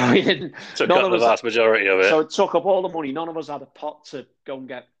 So we didn't. Took up the vast majority of it. So it took up all the money. None of us had a pot to go and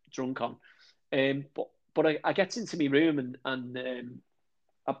get drunk on. But I get into my room and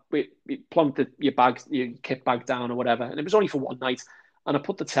we plunked your kit bag down or whatever, and it was only for one night. And I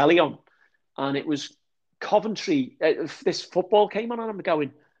put the telly on. And it was Coventry. This football came on, and I'm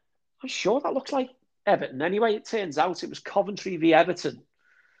going, I'm sure that looks like Everton. Anyway, it turns out it was Coventry v Everton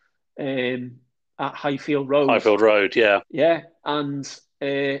at Highfield Road. Highfield Road, yeah. Yeah, and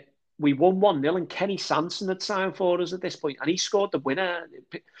we won 1-0, and Kenny Sanson had signed for us at this point, and he scored the winner.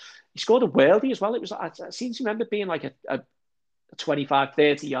 He scored a worldie as well. It was, I seem to remember being like a 25,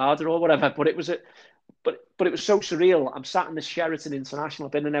 30 yarder or whatever, but it was But it was so surreal. I'm sat in the Sheraton International.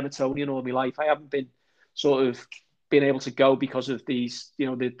 I've been an Evertonian all my life. I haven't been able to go because of these,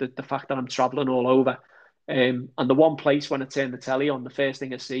 the fact that I'm travelling all over. And the one place when I turned the telly on, the first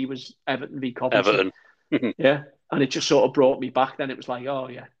thing I see was Everton v Coventry. Everton. Yeah. And it just sort of brought me back. Then it was like, oh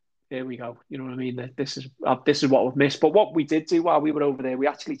yeah, here we go. You know what I mean? This is what we've missed. But what we did do while we were over there, we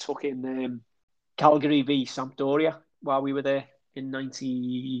actually took in Calgary v Sampdoria while we were there in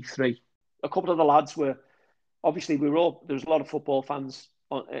 '93. A couple of the lads were, obviously there was a lot of football fans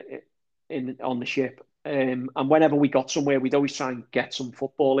on the ship. And whenever we got somewhere, we'd always try and get some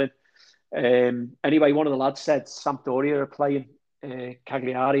football in. Anyway, one of the lads said Sampdoria are playing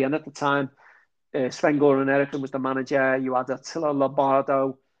Cagliari. And at the time, Sven-Goran Eriksson was the manager. You had Attila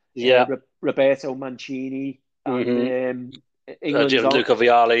Lombardo, Roberto Mancini, and Gianluca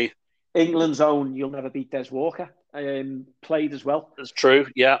Vialli. England's own, you'll never beat Des Walker, played as well. That's true.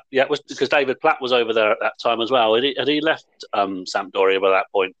 Yeah. It was because David Platt was over there at that time as well. Had he left Sampdoria by that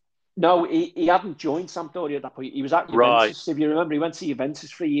point? No, he hadn't joined Sampdoria at that point. He was at Juventus. Right. If you remember, he went to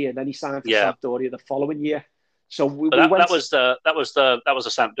Juventus for a year, then he signed for Sampdoria the following year. So that was the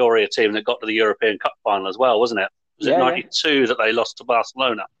Sampdoria team that got to the European Cup final as well, wasn't it? Was it 92 that they lost to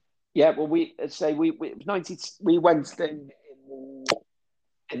Barcelona? Yeah, well, we went then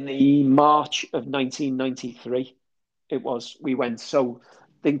in the March of 1993. We went. So I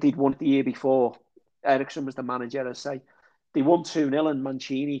think they'd won the year before. Eriksson was the manager, I say. They won 2-0 and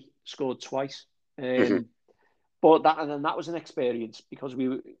Mancini scored twice. But that was an experience because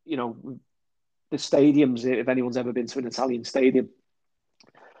the stadiums, if anyone's ever been to an Italian stadium,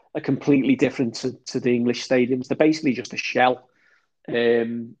 are completely different to the English stadiums. They're basically just a shell.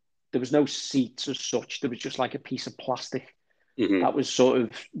 There was no seats as such. There was just like a piece of plastic that was sort of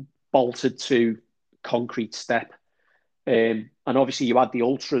bolted to concrete step. And obviously you had the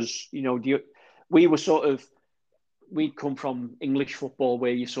ultras, we'd come from English football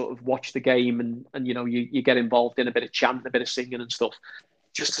where you sort of watch the game and you get involved in a bit of chanting, a bit of singing and stuff,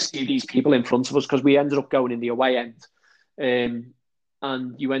 just to see these people in front of us, because we ended up going in the away end.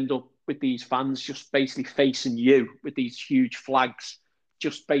 And you end up with these fans just basically facing you with these huge flags,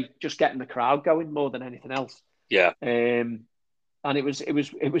 just getting the crowd going more than anything else. Yeah. And it was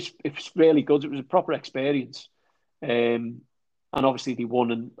really good. It was a proper experience. And obviously they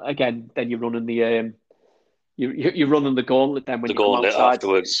won, and again, then you're running the you're running the gauntlet then when you come outside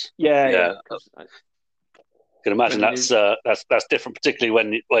afterwards. Yeah. I can imagine that's different,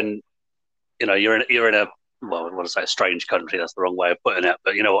 particularly when you're in a, well, I want to say a strange country. That's the wrong way of putting it,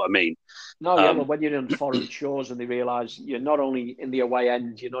 but you know what I mean. No, yeah, but when you're in foreign shores and they realise you're not only in the away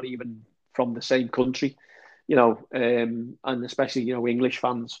end, you're not even from the same country, and especially English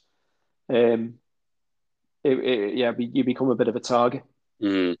fans, you become a bit of a target.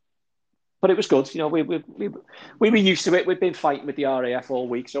 But it was good. We were used to it. We'd been fighting with the RAF all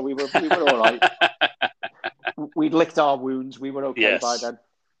week, so we were all right. We'd licked our wounds. We were okay by then.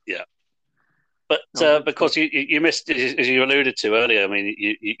 Yeah. But because you missed, as you alluded to earlier, I mean,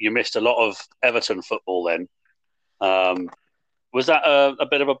 you missed a lot of Everton football then. Was that a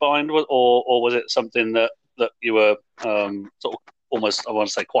bit of a bind, or was it something that you were sort of almost, I want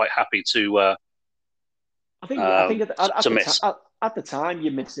to say, quite happy to I think to miss? At the time,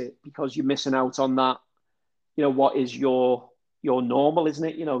 you miss it because you're missing out on that what is your normal, isn't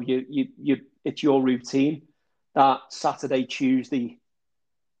it? It's your routine. That Saturday, Tuesday,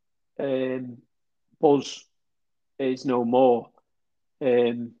 buzz is no more.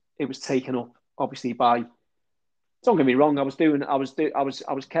 It was taken up obviously by. Don't get me wrong. I was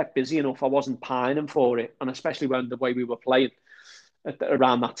kept busy enough. I wasn't pining for it, and especially when the way we were playing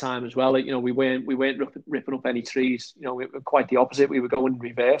around that time as well. We weren't ripping up any trees. We were quite the opposite. We were going in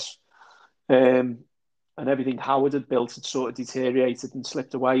reverse, and everything Howard had built had sort of deteriorated and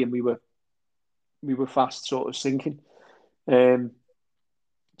slipped away, and we were fast sort of sinking. So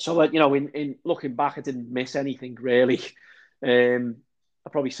in looking back, I didn't miss anything really. I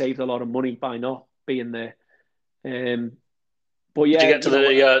probably saved a lot of money by not being there. But yeah, did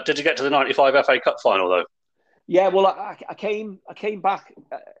you get to the '95 FA Cup final though? Yeah, well, I came back.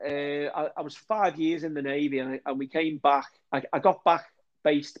 I was 5 years in the Navy, and we came back. I got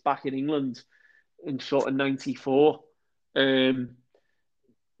based back in England in sort of '94.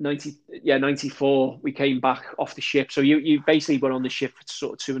 94. We came back off the ship. So you basically were on the ship for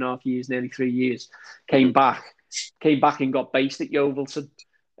sort of 2.5 years, nearly 3 years. Came back and got based at Yeovilton.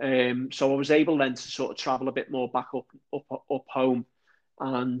 So I was able then to sort of travel a bit more back up home,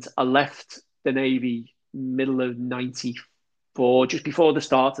 and I left the Navy middle of '94, just before the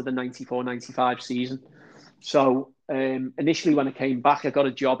start of the '94-'95 season. So initially, when I came back, I got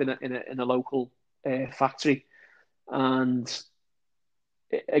a job in a local factory, and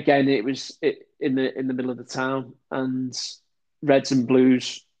again, it was in the middle of the town, and Reds and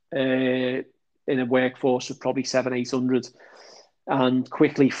Blues in a workforce of probably 700-800. And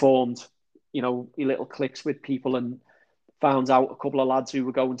quickly formed, little cliques with people, and found out a couple of lads who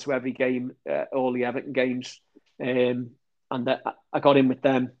were going to every game, all the Everton games, and I got in with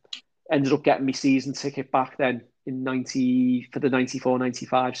them. Ended up getting my season ticket back then for the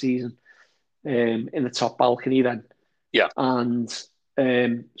 '94-'95 season, in the top balcony then. Yeah, and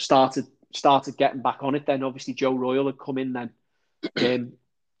started getting back on it. Then obviously Joe Royle had come in then.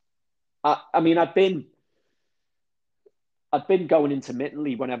 I mean, I'd been going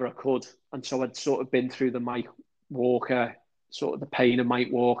intermittently whenever I could, and so I'd sort of been through the Mike Walker, sort of the pain of Mike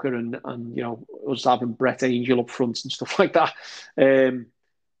Walker, and us having Brett Angel up front and stuff like that.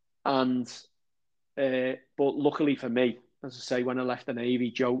 But luckily for me, as I say, when I left the Navy,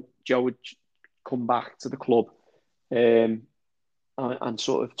 Joe had come back to the club, and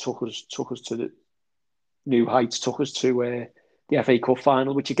sort of took us to the new heights, took us to the FA Cup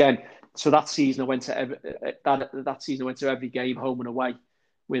final, which again. So that season I went to every game, home and away,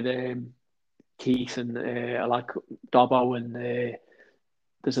 with Keith and I like Dobbo, and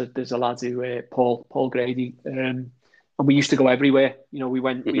there's a lad who Paul Grady, and we used to go everywhere. We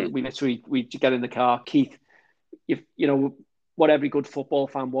went we literally we'd get in the car. Keith, what every good football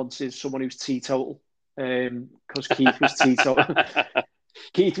fan wants is someone who's teetotal, because Keith was teetotal.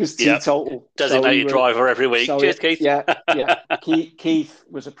 Keith was teetotal. Designated driver every week. Cheers, Keith. Yeah. Keith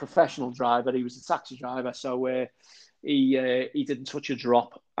was a professional driver. He was a taxi driver, so he didn't touch a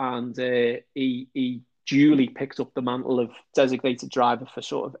drop, and he duly picked up the mantle of designated driver for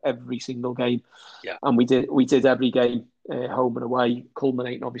sort of every single game. Yeah. And we did every game, home and away,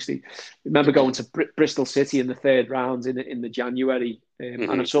 culminating obviously. Remember going to Bristol City in the third round in the January,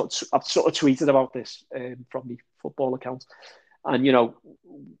 and I've sort of tweeted about this from the football account. And it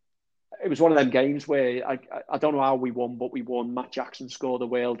was one of them games where I don't know how we won, but we won. Matt Jackson scored a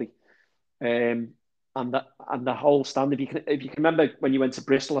worldie, and the whole stand. If you can remember when you went to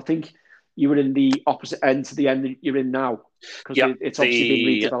Bristol, I think you were in the opposite end to the end that you're in now, because it's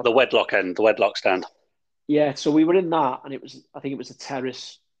obviously been redeveloped. The Wedlock end, the Wedlock stand. Yeah, so we were in that, and I think it was a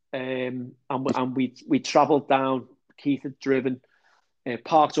terrace, and we travelled down. Keith had driven,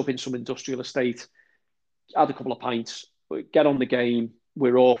 parked up in some industrial estate, had a couple of pints. Get on the game,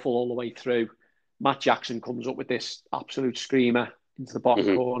 we're awful all the way through. Matt Jackson comes up with this absolute screamer into the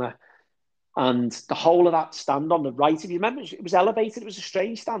bottom corner, and the whole of that stand on the right, if you remember, it was elevated. It was a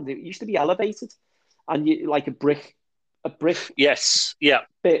strange stand. It used to be elevated, and like a brick. Yes, yeah,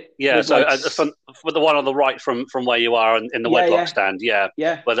 bit. Yeah. So for the one on the right from where you are in the Wedlock stand, yeah.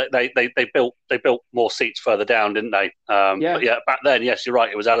 But they built more seats further down, didn't they? But yeah, back then, yes, you're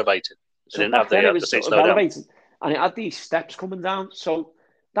right. It was elevated. So didn't have the seats sort of elevated. Down. And it had these steps coming down. So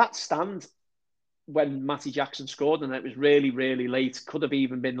that stand, when Matty Jackson scored, and it was really, really late, could have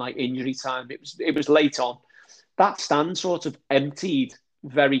even been like injury time. It was late on. That stand sort of emptied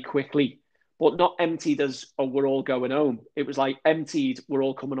very quickly, but not emptied as, oh, we're all going home. It was like emptied, we're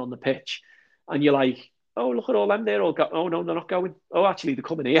all coming on the pitch. And you're like, oh, look at all them, they're all going. Oh, no, they're not going. Oh, actually, they're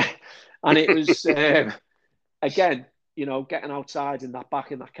coming here. And it was, again, getting outside in that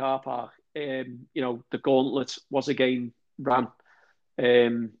car park, the gauntlet was again ran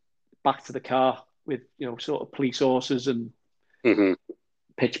back to the car with sort of police horses and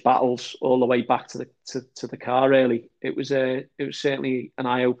pitch battles all the way back to the car. Really, it was certainly an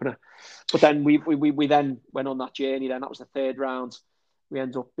eye opener. But then we then went on that journey. Then that was the third round. We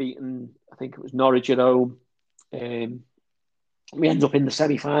ended up beating, I think it was Norwich at home. We ended up in the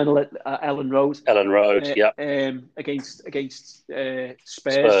semi-final at Ellen Road. Against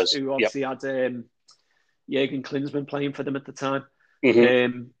Spurs, who obviously had Jurgen Klinsmann playing for them at the time.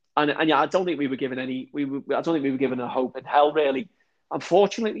 And I don't think we were given a hope in hell, really.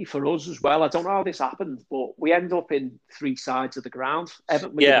 Unfortunately for us as well, I don't know how this happened, but we end up in three sides of the ground.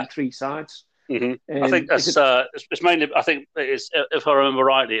 Everton were given three sides. I think that's it's mainly. I think it's, if I remember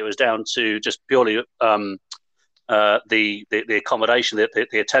rightly, it was down to just purely the accommodation,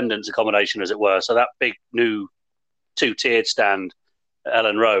 the attendance accommodation, as it were. So that big new two-tiered stand at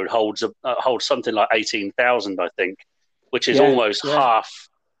Ellen Road holds something like 18,000, I think, which is almost half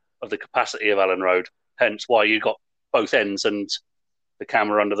of the capacity of Ellen Road. Hence why you got both ends and the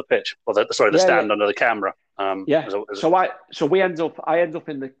camera under the pitch, or the stand under the camera. So I end up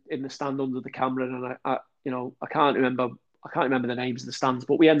in the stand under the camera, and I can't remember the names of the stands,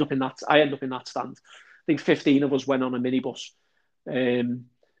 but I end up in that stand. I think 15 of us went on a minibus, and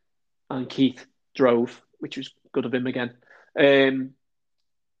Keith drove, which was good of him again. And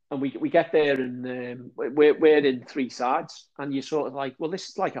we get there, and we're in three sides, and you're sort of like, well, this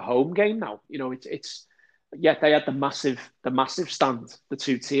is like a home game now. It's they had the massive stand, the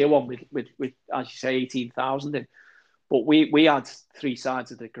two-tier one with as you say 18,000 in, but we had three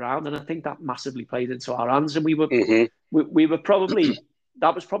sides of the ground, and I think that massively played into our hands, and we were probably.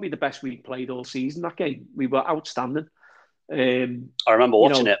 That was probably the best we played all season, that game. We were outstanding. I remember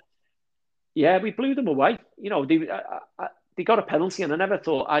watching it. Yeah, we blew them away. They got a penalty, and I never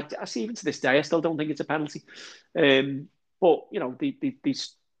thought... I see, even to this day, I still don't think it's a penalty. But,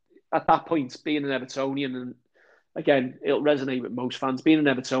 these at that point, being an Evertonian, and again, it'll resonate with most fans, being an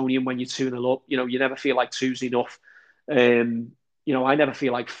Evertonian when you're 2-0 up, you never feel like two's enough. I never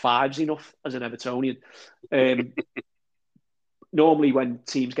feel like five's enough as an Evertonian. Normally, when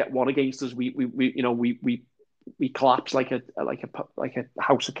teams get one against us, we collapse like a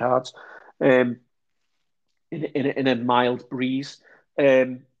house of cards, in a mild breeze.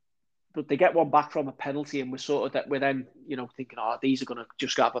 But they get one back from a penalty, and we're then thinking, these are going to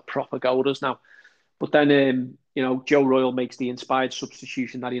just have a proper go at us now. But then Joe Royle makes the inspired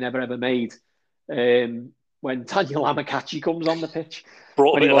substitution that he never ever made, when Daniel Amokachi comes on the pitch.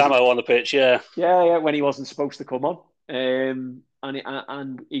 Brought a bit of ammo on the pitch, yeah, when he wasn't supposed to come on. And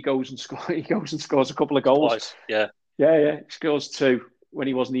he goes and scores a couple of goals. Twice, He scores two when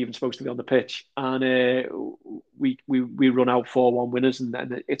he wasn't even supposed to be on the pitch, and we run out 4-1 winners, and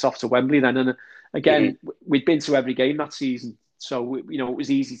then it's off to Wembley. Then, and again, we'd been to every game that season, so it was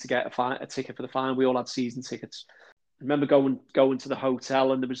easy to get a ticket for the final. We all had season tickets. I remember going to the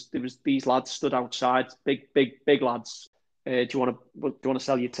hotel, and there was these lads stood outside, big lads. Do you want to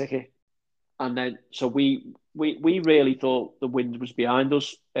sell your ticket? And then so we really thought the wind was behind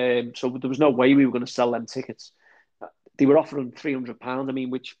us. So there was no way we were going to sell them tickets. They were offering £300. I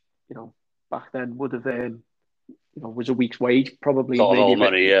mean, which back then would have was a week's wage, probably. A lot of old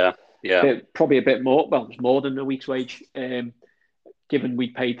money, yeah. Probably a bit more. Well, it was more than a week's wage, given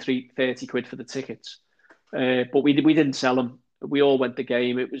we paid 30 quid for the tickets. But we didn't sell them. We all went the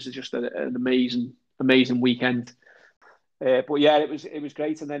game. It was just an amazing weekend. But yeah, it was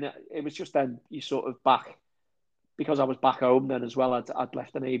great. And then it was just then you sort of back, because I was back home then as well. I'd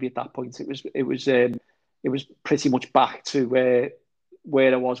left the Navy at that point. It was pretty much back to where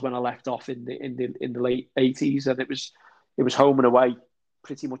I was when I left off in the late 80s, and it was home and away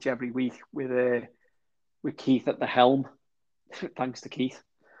pretty much every week with Keith at the helm. Thanks to Keith.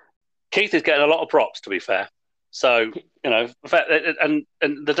 Keith is getting a lot of props, to be fair. So, in fact, and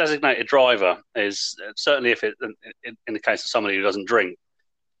the designated driver is certainly, if it in the case of somebody who doesn't drink,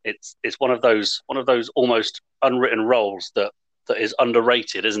 it's one of those almost unwritten roles that is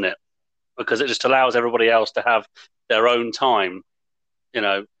underrated, isn't it? Because it just allows everybody else to have their own time,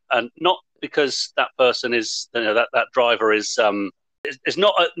 and not because that person is, that driver is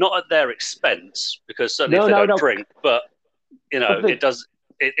not at their expense, because certainly if they don't drink, but it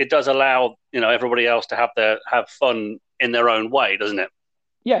does allow everybody else to have fun in their own way, doesn't it?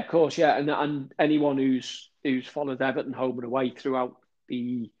 Yeah, of course, yeah, and anyone who's followed Everton home and away throughout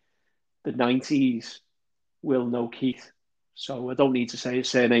the 90s will know Keith. So I don't need to say his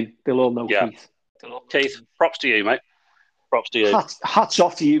surname; they'll all know Keith. Keith, props to you, mate. Props to you. Hats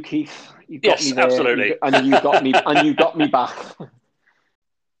off to you, Keith. You got me there, absolutely, and you got me, and you got me back.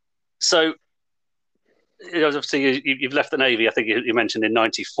 So, obviously, you've left the Navy. I think you mentioned in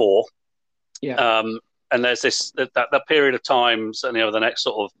 '94. Yeah. And there's that period of time, certainly over the next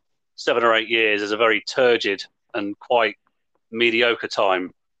sort of 7 or 8 years, is a very turgid and quite mediocre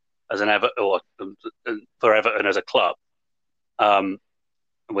time as an for Everton as a club. And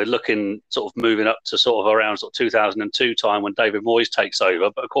we're looking sort of moving up to sort of around sort of 2002 time when David Moyes takes over.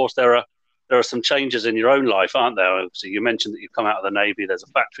 But of course, there are some changes in your own life, aren't there? So you mentioned that you've come out of the Navy. There's a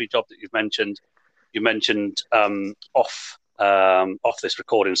factory job that you've mentioned. You mentioned off this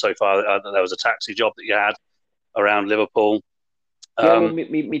recording so far that there was a taxi job that you had around Liverpool. Yeah, well,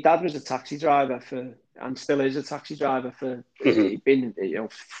 my dad was a taxi driver and still is a taxi driver for. Mm-hmm. He'd been,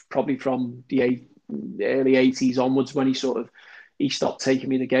 probably from the early '80s onwards when he stopped taking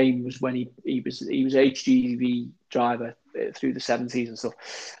me to the game was when he was HGV driver through the '70s and stuff,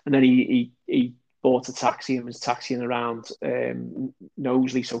 and then he bought a taxi and was taxiing around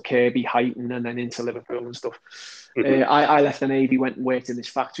Knowsley, so Kirkby, Huyton, and then into Liverpool and stuff. Mm-hmm. I left the Navy, went and worked in this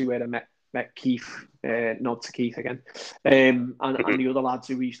factory where I met Keith, nod to Keith again, and the other lads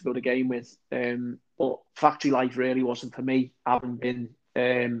who we used to go to game with. But factory life really wasn't for me, having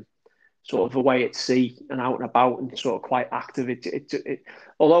been sort of away at sea and out and about and sort of quite active.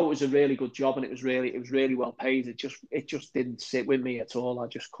 Although it was a really good job and it was really well paid, it just didn't sit with me at all. I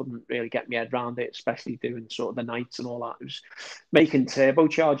just couldn't really get my head around it, especially doing sort of the nights and all that. It was making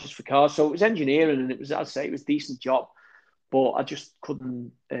turbochargers for cars, so it was engineering, and it was, I'd say, it was a decent job. But I just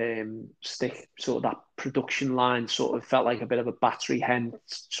couldn't stick sort of that production line. Sort of felt like a bit of a battery hen,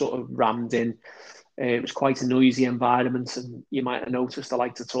 sort of rammed in. It was quite a noisy environment, and you might have noticed I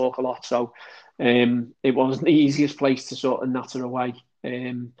like to talk a lot. So it wasn't the easiest place to sort of natter away.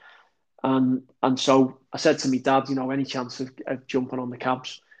 And so I said to my dad, any chance of jumping on the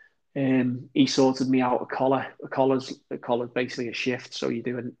cabs? He sorted me out a collar. A collar's basically a shift. So you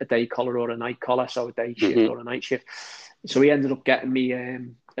do a day collar or a night collar, so a day shift or a night shift. So he ended up getting me a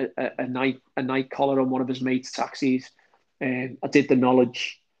night collar on one of his mates' taxis. I did the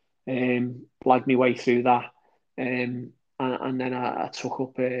knowledge, blagged my way through that, and then I took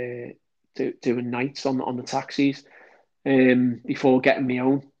up doing nights on the taxis before getting my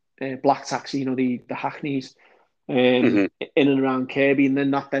own black taxi, the Hackneys, in and around Kirkby, and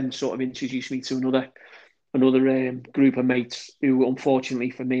then that sort of introduced me to another group of mates who, unfortunately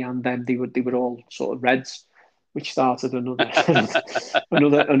for me and them, they were all sort of Reds, which started another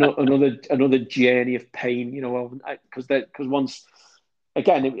journey of pain, because once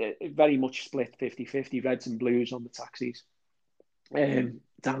again it very much split 50-50 Reds and Blues on the taxis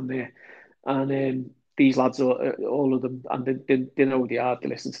down there, and these lads, all of them, and they know they are, they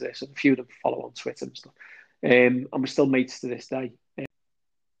listen to this, and a few of them follow on Twitter and stuff, and we're still mates to this day.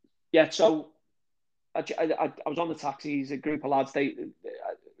 So I was on the taxis, a group of lads,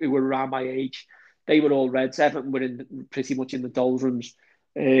 who were around my age. They were all Reds. Everton were pretty much in the doldrums,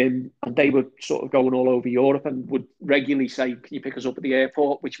 and they were sort of going all over Europe and would regularly say, "Can you pick us up at the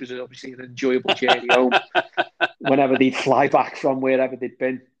airport?" Which was obviously an enjoyable journey home. Whenever they'd fly back from wherever they'd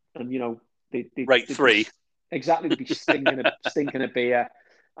been, and rate 3, exactly, they'd be stinking of beer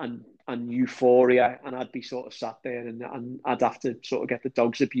and euphoria, and I'd be sort of sat there, and I'd have to sort of get the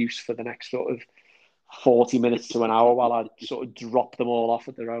dog's abuse for the next sort of 40 minutes to an hour while I sort of drop them all off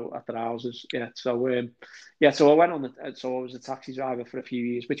at their houses. So I went on so I was a taxi driver for a few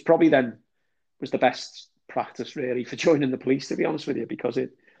years, which probably then was the best practice really for joining the police, to be honest with you, because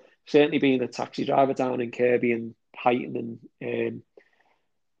it certainly being a taxi driver down in Kirkby and Huyton and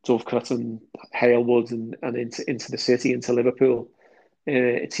Dovecote and Halewood and into the city, into Liverpool,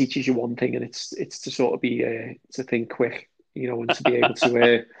 it teaches you one thing, and it's to sort of be to think quick, and to be able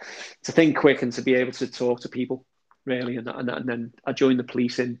to think quick and to be able to talk to people, really. And then I joined the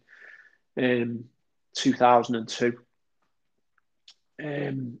police in 2002.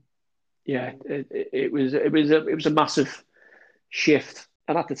 It was a massive shift.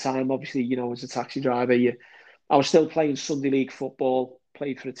 And at the time, obviously, as a taxi driver, I was still playing Sunday League football.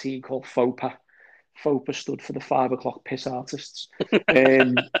 Played for a team called FOPA. FOPA stood for the 5 o'clock piss artists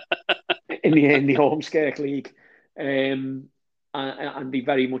in the Ormskirk League. And they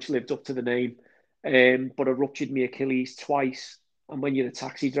very much lived up to the name. But I ruptured my Achilles twice. And when you're a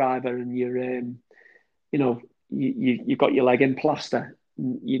taxi driver and you're, you've got your leg in plaster,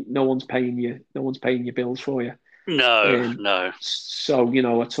 no one's paying your bills for you. No. So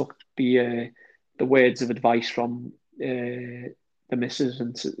I took the words of advice from the missus,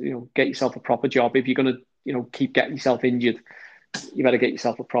 and to get yourself a proper job. If you're going to keep getting yourself injured, you better get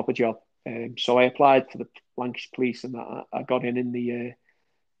yourself a proper job. So I applied for the Lancashire Police, and I got in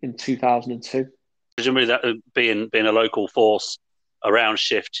 2002. Presumably, that being a local force around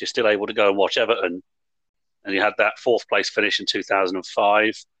shifts, you're still able to go and watch Everton. And you had that fourth place finish in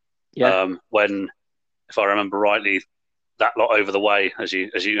 2005, when, if I remember rightly, that lot over the way, as you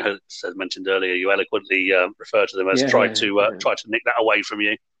had mentioned earlier, you eloquently referred to them as tried to nick that away from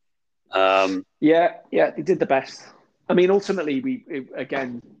you. They did the best. I mean, ultimately, it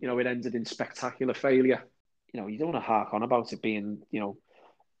ended in spectacular failure. You don't want to hark on about it being,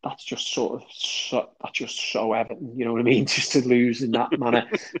 that's just so Everton. You know what I mean? Just to lose in that manner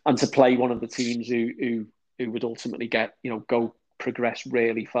and to play one of the teams who would ultimately get, progress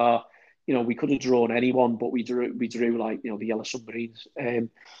really far. We could have drawn anyone, but we drew like, the Yellow Submarines.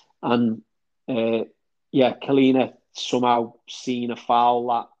 Kalina somehow seen a foul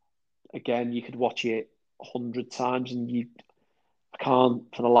that, again, you could watch it 100 times and I can't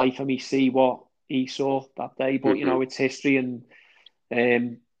for the life of me see what he saw that day. But, it's history. And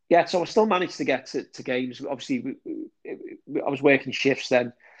so I still managed to get to games. Obviously, I was working shifts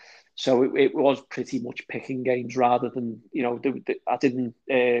then. So it was pretty much picking games rather than, I didn't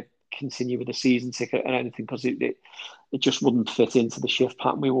continue with the season ticket or anything because it just wouldn't fit into the shift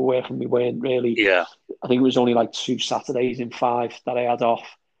pattern we were working. We weren't really. Yeah. I think it was only like 2 Saturdays in 5 that I had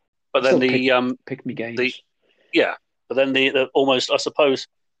off. But then pick me games. But then the almost, I suppose,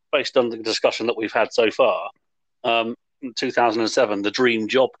 based on the discussion that we've had so far, in 2007, the dream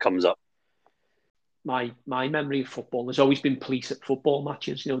job comes up. My memory of football, there's always been police at football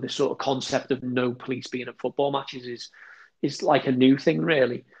matches. This sort of concept of no police being at football matches is like a new thing,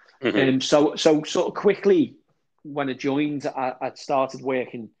 really. Mm-hmm. So sort of quickly, when I joined, I'd started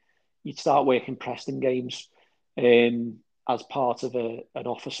working. You'd start working Preston games as part of an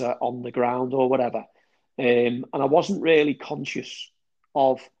officer on the ground or whatever. And I wasn't really conscious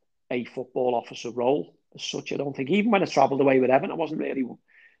of a football officer role as such. I don't think, even when I travelled away with Evan, I wasn't really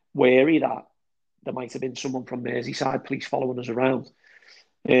wary that there might have been someone from Merseyside police following us around.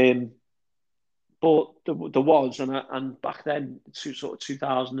 But there was, and back then, sort of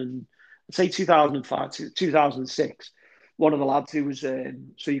 2000 and I'd say 2005 to 2006, one of the lads who was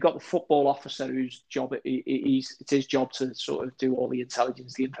so you got the football officer whose job it's his job to sort of do all the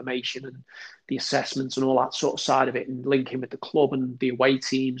intelligence, the information, and the assessments and all that sort of side of it, and link in with the club and the away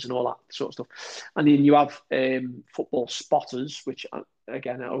teams and all that sort of stuff. And then you have football spotters, which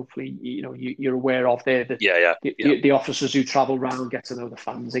again, hopefully you're aware of. They're the officers who travel around, get to know the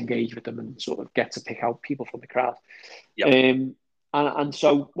fans, engage with them, and sort of get to pick out people from the crowd. Yep. And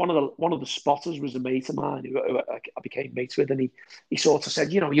so one of the spotters was a mate of mine who I became mates with, and he sort of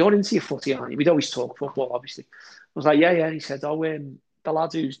said, you're into your footy, aren't you? We'd always talk football, obviously. I was like, yeah. And he said, the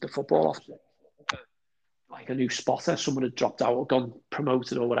lad who's the football officer, like a new spotter, someone had dropped out or gone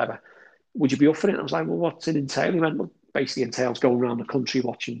promoted or whatever. Would you be up for it? And I was like, well, what's it entail? He went, well, basically entails going around the country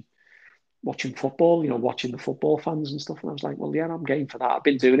watching football, watching the football fans and stuff. And I was like, well, yeah, I'm game for that. I've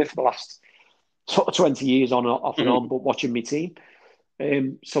been doing it for the last sort of 20 years off and on, but watching my team.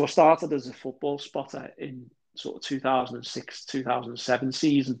 So I started as a football spotter in sort of 2006, 2007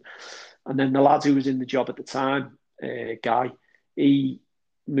 season. And then the lad who was in the job at the time, Guy, he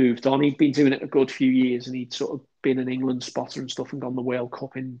moved on. He'd been doing it a good few years and he'd sort of been an England spotter and stuff and gone the World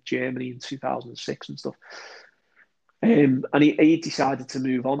Cup in Germany in 2006 and stuff. And he decided to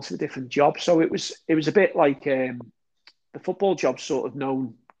move on to a different job. So it was a bit like the football job's sort of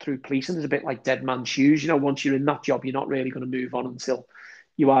known through policing is a bit like dead man's shoes. Once you're in that job, you're not really going to move on until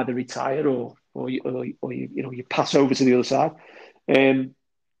you either retire or you pass over to the other side.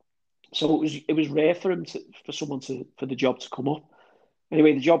 So it was rare for for the job to come up.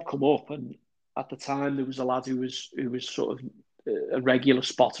 Anyway, the job come up, and at the time there was a lad who was sort of a regular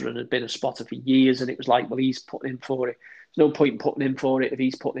spotter and had been a spotter for years, and it was like, well, he's putting in for it. There's no point in putting in for it if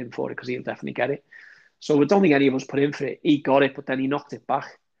he's putting in for it because he'll definitely get it. So I don't think any of us put in for it. He got it, but then he knocked it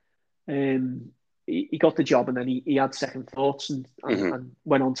back. He got the job, and then he had second thoughts and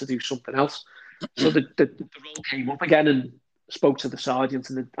went on to do something else. So the role came up again, and spoke to the sergeant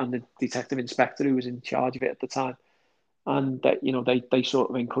and the detective inspector who was in charge of it at the time, and they sort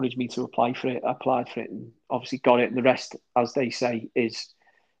of encouraged me to apply for it. I applied for it, and obviously got it. And the rest, as they say, is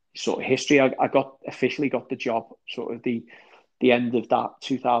sort of history. I officially got the job sort of the end of that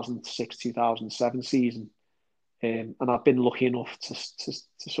 2006-2007 season. And I've been lucky enough to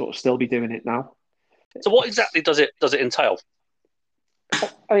sort of still be doing it now. So what exactly does it entail?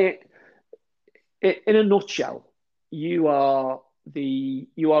 In a nutshell, you are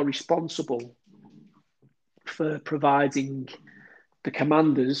responsible for providing the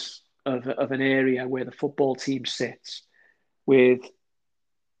commanders of an area where the football team sits with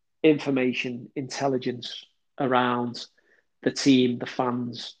information, intelligence around the team, the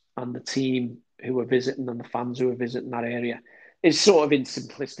fans, and the team who are visiting and the fans who are visiting that area is sort of in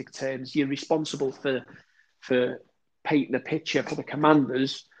simplistic terms, you're responsible for painting a picture for the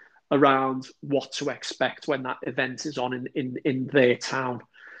commanders around what to expect when that event is on in their town,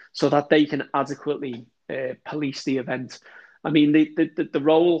 so that they can adequately police the event. I mean, the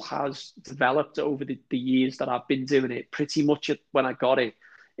role has developed over the years that I've been doing it. Pretty much when I got it,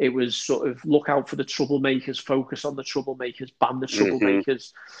 it was sort of look out for the troublemakers, focus on the troublemakers, ban the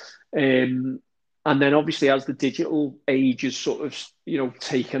troublemakers. And then obviously as the digital age is sort of,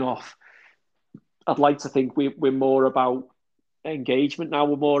 taken off, I'd like to think we're more about engagement now.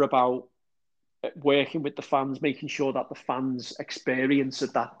 We're more about working with the fans, making sure that the fans' experience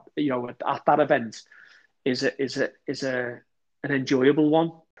at that, at that event is an enjoyable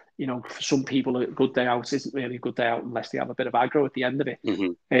one. For some people, a good day out isn't really a good day out unless they have a bit of aggro at the end of it.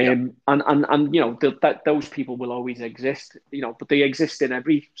 And those people will always exist, but they exist in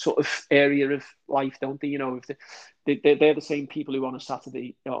every sort of area of life, don't they? If they're the same people who on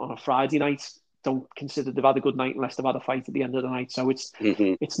a Friday night don't consider they've had a good night unless they've had a fight at the end of the night. So it's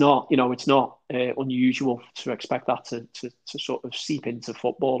not unusual to expect that to sort of seep into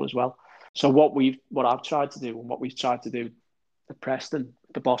football as well. So what I've tried to do and what we've tried to do at Preston,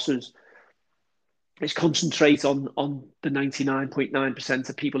 the bosses, is concentrate on the 99.9%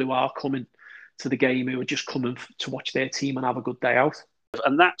 of people who are coming to the game, who are just coming to watch their team and have a good day out.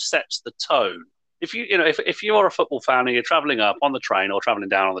 And that sets the tone. If you're a football fan and you're travelling up on the train or travelling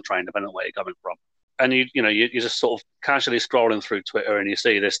down on the train, depending on where you're coming from, and you're just sort of casually scrolling through Twitter and you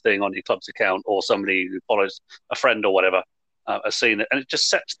see this thing on your club's account, or somebody who follows a friend or whatever has seen it, and it just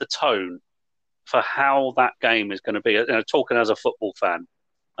sets the tone for how that game is going to be. Talking as a football fan,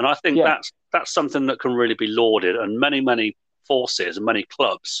 and I think that's something that can really be lauded, and many forces and many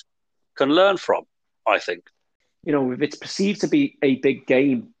clubs can learn from, I think. If it's perceived to be a big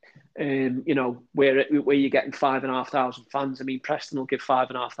game, where you're getting 5,500 fans. I mean, Preston will give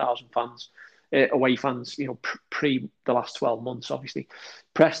 5,500 fans, away fans, pre the last 12 months, obviously.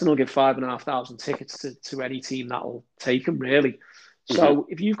 Preston will give 5,500 tickets to any team that'll take them, really. So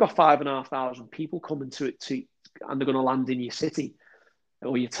if you've got 5,500 people coming to it, and they're going to land in your city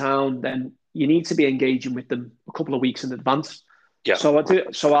or your town, then you need to be engaging with them a couple of weeks in advance. Yeah. So I do.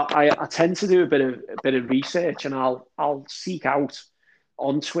 So I tend to do a bit of research, and I'll seek out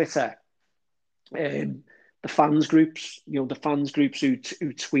on Twitter the fans groups. The fans groups who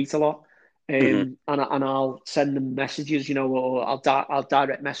tweet a lot, and I'll send them messages. Or I'll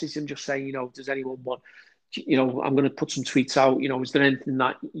direct message them, just saying, does anyone want? I'm going to put some tweets out. Is there anything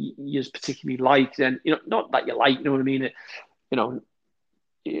that you particularly like? Then not that you like. You know what I mean?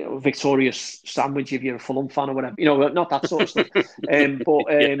 Victorious sandwich if you're a Fulham fan or whatever. Not that sort of stuff.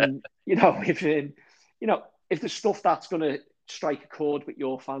 If there's stuff that's going to strike a chord with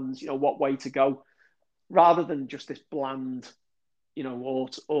your fans, what way to go, rather than just this bland, or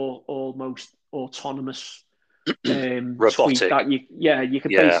almost autonomous robotic tweet that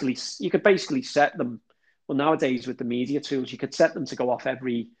you could basically set them. Well, nowadays with the media tools, you could set them to go off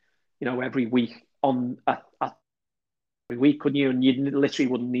every week every week, couldn't you? And you literally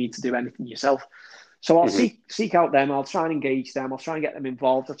wouldn't need to do anything yourself. So I'll seek out them. I'll try and engage them. I'll try and get them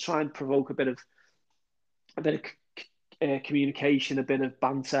involved. I'll try and provoke a bit of communication, a bit of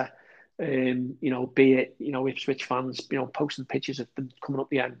banter. Be it Ipswich fans, posting pictures of them coming up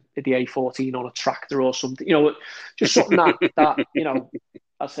the A14 on a tractor or something. Just something that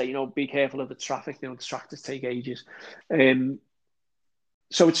I say, be careful of the traffic. The tractors take ages.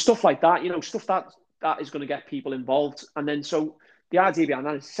 So it's stuff like that. Stuff that is going to get people involved. And then so the idea behind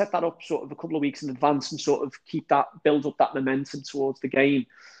that is set that up sort of a couple of weeks in advance and sort of build up that momentum towards the game.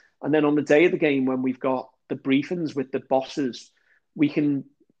 And then on the day of the game, when we've got the briefings with the bosses, I can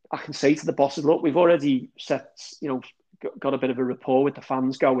say to the bosses, look, we've already got a bit of a rapport with the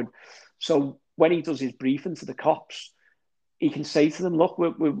fans going. So when he does his briefing to the cops, he can say to them, look,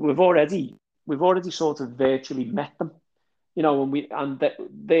 we've already sort of virtually met them.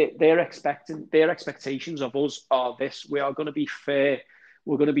 Their expectations of us are this: we are going to be fair,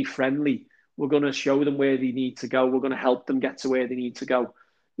 we're going to be friendly, we're going to show them where they need to go, we're going to help them get to where they need to go.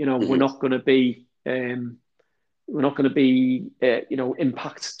 We're not going to be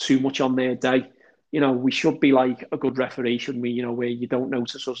impact too much on their day. We should be like a good referee, shouldn't we? Where you don't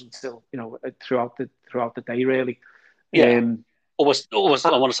notice us until throughout the day, really. Yeah. Almost. I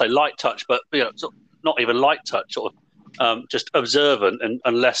want to say light touch, but not even light touch. Sort of. Just observant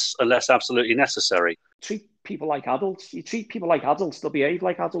and less absolutely necessary. Treat people like adults. You treat people like adults, they'll behave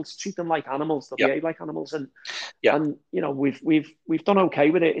like adults. Treat them like animals, they'll behave like animals. And we've done okay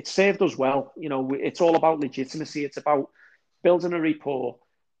with it. It's served us well. It's all about legitimacy. It's about building a rapport,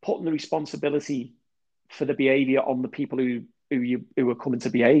 putting the responsibility for the behaviour on the people who who are coming to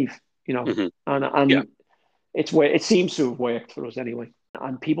behave, Mm-hmm. and it's where it seems to have worked for us anyway.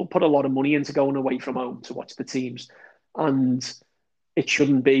 And people put a lot of money into going away from home to watch the teams, and it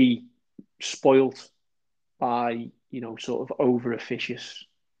shouldn't be spoilt by sort of over officious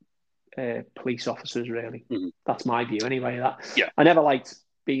police officers. Really, that's my view anyway. I never liked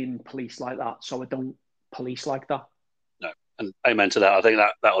being policed like that, so I don't police like that. No, and amen to that. I think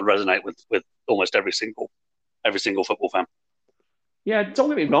that would resonate with almost every single football fan. Yeah, don't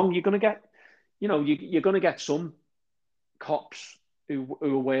get me wrong. You're going to get, you're going to get some cops who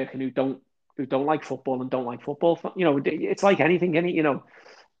are working who don't like football and don't like football. It's like anything,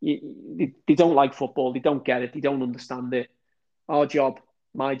 they don't like football. They don't get it. They don't understand it. Our job,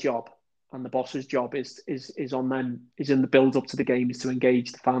 my job, and the boss's job is on them. Is in the build up to the game is to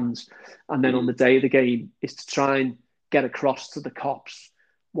engage the fans, and then on the day of the game is to try and get across to the cops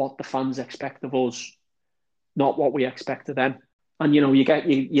what the fans expect of us, not what we expect of them. And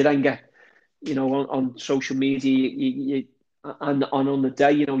you then get on social media and on the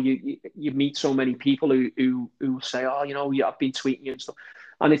day you meet so many people who say, oh, I've been tweeting you and stuff,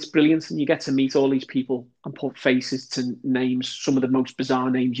 and it's brilliant, and you get to meet all these people and put faces to names, some of the most bizarre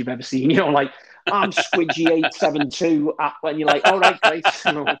names you've ever seen, like I'm Squidgy872 when you're like, all right, great,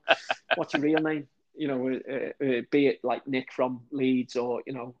 what's your real name? Be it like Nick from Leeds or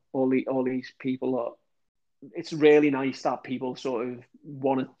all these people. It's really nice that people sort of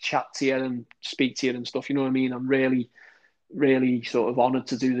want to chat to you and speak to you and stuff. You know what I mean? I'm really, really sort of honoured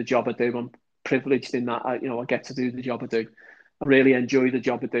to do the job I do. I'm privileged in that I get to do the job I do. I really enjoy the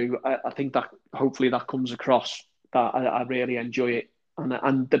job I do. I think that hopefully that comes across, that I really enjoy it.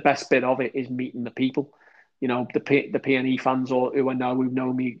 And the best bit of it is meeting the people. The PNE fans who I know, who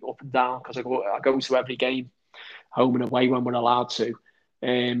know me up and down, because I go to every game, home and away when we're allowed to.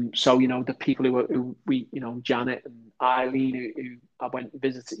 So the people who we Janet and Eileen who I went and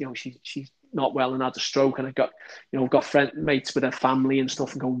visited, she's not well and had a stroke, and I got mates with her family and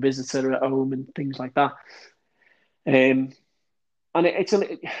stuff, and go and visit her at home and things like that. And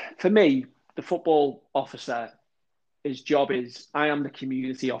for me, the football officer, his job is, I am the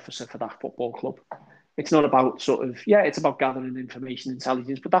community officer for that football club. It's not about it's about gathering information,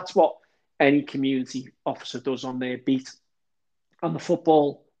 intelligence, but that's what any community officer does on their beat. And the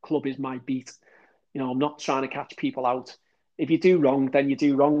football club is my beat. I'm not trying to catch people out. If you do wrong, then you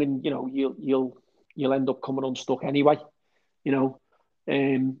do wrong, and you'll end up coming unstuck anyway.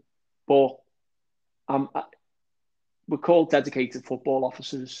 But we're called dedicated football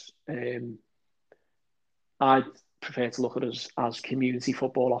officers. I prefer to look at us as community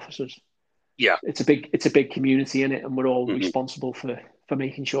football officers. Yeah, it's a big community in it, and we're all responsible for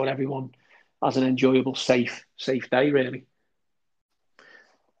making sure everyone has an enjoyable, safe day, really.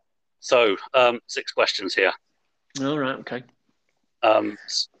 So, 6 questions here. All right, okay.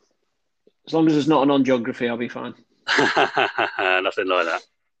 As long as it's not on geography, I'll be fine. Nothing like that.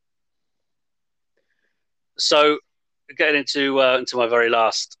 So, getting into my very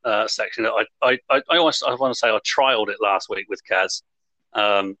last section, I want to say I trialed it last week with Kaz.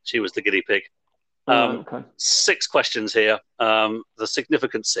 She was the guinea pig. Okay. 6 questions here. The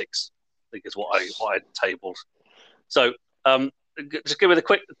significant 6, I think, is what I tabled. So, just give me the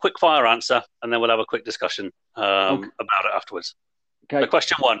quick fire answer, and then we'll have a quick discussion about it afterwards. Okay. So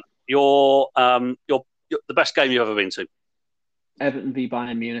question 1: your the best game you've ever been to? Everton v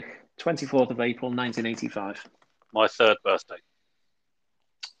Bayern Munich, 24th of April, 1985. My 3rd birthday.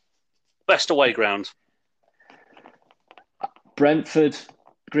 Best away ground? Brentford,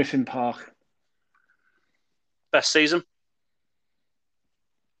 Griffin Park. Best season?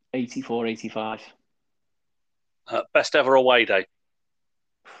 84-85. Best ever away day?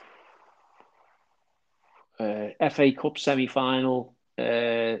 FA Cup semi-final,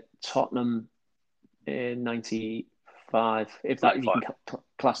 Tottenham in 95. If that 95. You can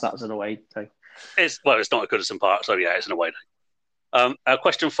class that as an away day. It's not at Goodison Park, so yeah, it's an away day.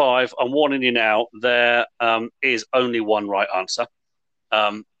 Question 5. I'm warning you now. There is only one right answer.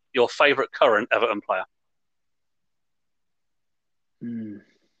 Your favourite current Everton player?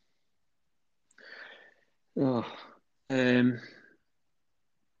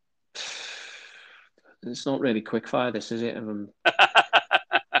 It's not really quickfire, this, is it?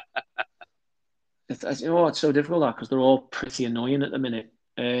 It's so difficult, because they're all pretty annoying at the minute.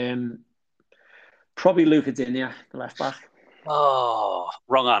 Probably Luca Digne, the left back. Oh,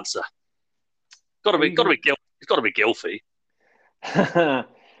 wrong answer. Got to be Gylfi.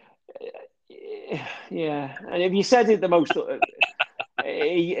 Yeah, and if you said it the most,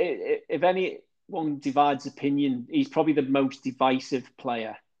 if anyone divides opinion, he's probably the most divisive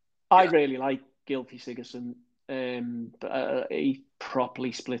player. Yeah. I really like Gylfi Sigurdsson. But he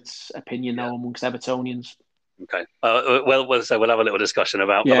properly splits opinion now amongst Evertonians. Okay. We'll have a little discussion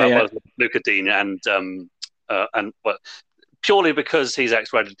about both Luca Digne and purely because he's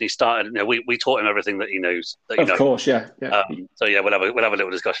ex-Red, he started. We taught him everything that he knows. Of course, yeah. So we'll have a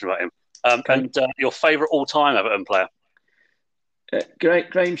little discussion about him. Okay. And your favourite all-time Everton player?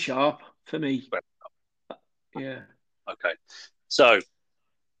 Graham Sharp for me. Yeah. Okay. So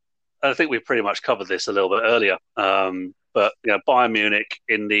I think we've pretty much covered this a little bit earlier. But Bayern Munich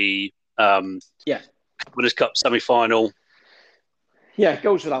in the Winners' Cup semi-final. Yeah, it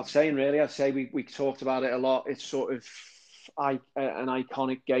goes without saying, really. I'd say we talked about it a lot. It's sort of an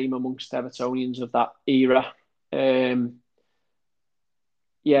iconic game amongst Evertonians of that era.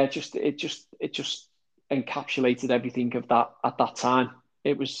 It just encapsulated everything of that at that time.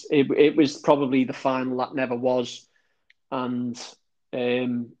 It was probably the final that never was, and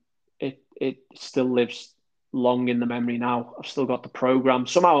it still lives long in the memory now. I've still got the programme.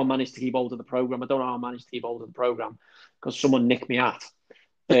 Somehow I managed to keep hold of the programme. I don't know how I managed to keep hold of the programme because someone nicked me at.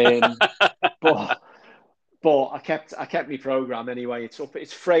 But I kept my programme anyway.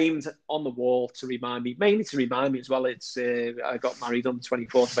 It's framed on the wall to remind me, mainly to remind me as well. It's I got married on the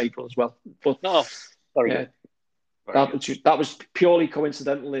 24th of April as well. But very good. That was purely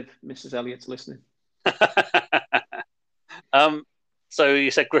coincidental if Mrs. Elliott's listening. So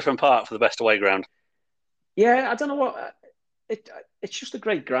you said Griffin Park for the best away ground. Yeah, I don't know what it's just a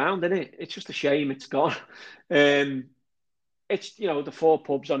great ground, isn't it? It's just a shame it's gone. It's the 4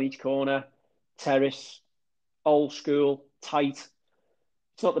 pubs on each corner, terrace, old school, tight.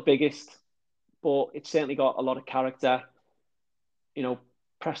 It's not the biggest, but it's certainly got a lot of character.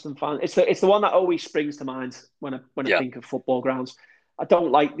 Preston fans. It's the one that always springs to mind when I think of football grounds. I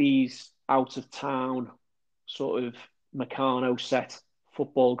don't like these out of town sort of Meccano set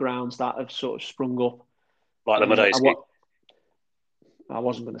football grounds that have sort of sprung up. Like the Medeski. I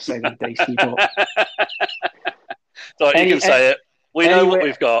wasn't going to say the Medeski, but so you can say it. We know what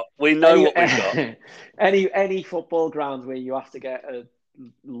we've got. We know what we've got. Any football ground where you have to get a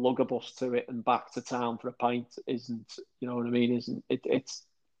lugger bus to it and back to town for a pint isn't, you know what I mean? Isn't it?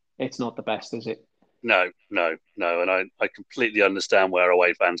 It's not the best, is it? No. And I completely understand where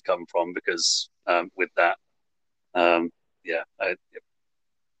away fans come from because with that,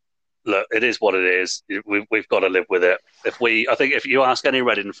 look, it is what it is. We've got to live with it. I think if you ask any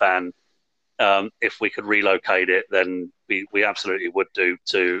Reading fan, if we could relocate it, then we absolutely would do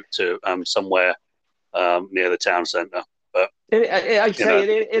to somewhere near the town centre. But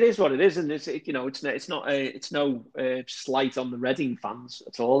it is what it is, and it's no slight on the Reading fans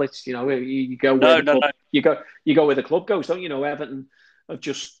at all. It's you go where you go where the club goes, don't you? Everton have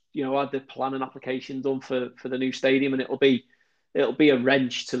just had the planning application done for the new stadium, and it'll be a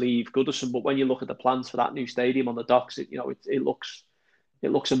wrench to leave Goodison. But when you look at the plans for that new stadium on the docks, it looks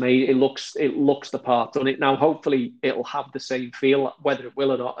amazing. It looks the part on it. Now, hopefully, it'll have the same feel. Whether it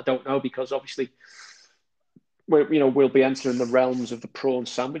will or not, I don't know, because obviously, we'll be entering the realms of the prawn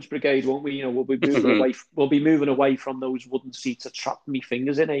sandwich brigade, won't we? We'll be moving away. We'll be moving away from those wooden seats that trapped me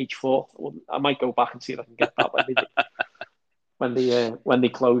fingers in age 4. I might go back and see if I can get that when they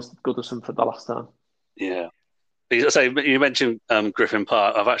closed Goodison for the last time. Yeah. So you mentioned Griffin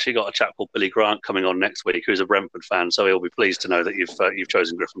Park. I've actually got a chap called Billy Grant coming on next week, who's a Brentford fan, so he'll be pleased to know that you've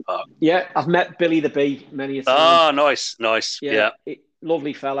chosen Griffin Park. Yeah, I've met Billy the Bee many a time. Ah, nice. Yeah.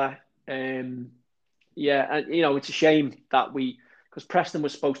 Lovely fella. Yeah, and it's a shame that because Preston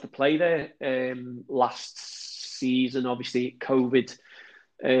was supposed to play there last season. Obviously, COVID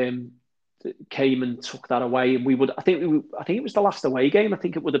came and took that away, and I think it was the last away game. I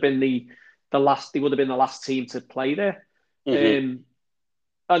think it would have been the last. They would have been the last team to play there, and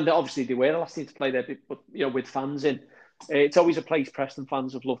obviously they were the last team to play there. But with fans in, it's always a place Preston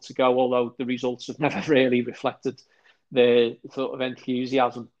fans have loved to go. Although the results have never really reflected their sort of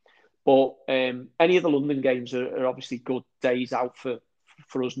enthusiasm. But any of the London games are obviously good days out for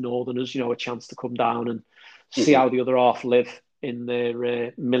us Northerners. A chance to come down and see how the other half live in their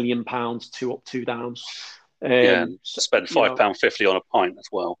 £1 million 2 up 2 downs. Spend £5.50 on a pint as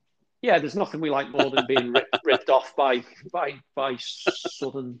well. Yeah, there's nothing we like more than being ripped off by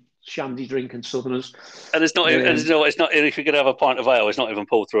southern shandy drinking Southerners. And it's not. It's not. If you could have a pint of ale, it's not even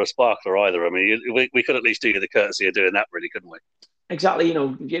pulled through a sparkler either. I mean, we could at least do you the courtesy of doing that, really, couldn't we? Exactly.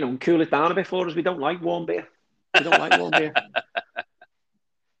 Cool it down a bit for us. We don't like warm beer. So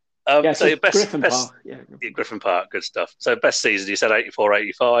your Griffin Park. Yeah, Griffin Park, good stuff. So best season, you said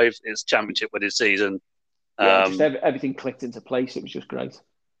 84-85. It's championship winning season. Just everything clicked into place. It was just great.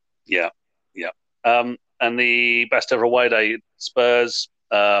 Yeah. And the best ever away day, Spurs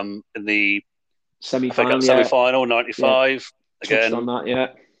in the Semi-final, semi-final, 95. Touched on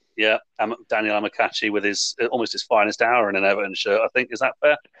that, Yeah, Daniel Amokachi with his almost his finest hour in an Everton shirt. I think, is that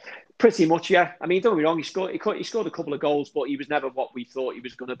fair? Pretty much, yeah. I mean, don't get me wrong. He scored a couple of goals, but he was never what we thought he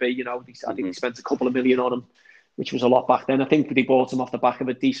was going to be. I think he spent a couple of million on him, which was a lot back then. I think they bought him off the back of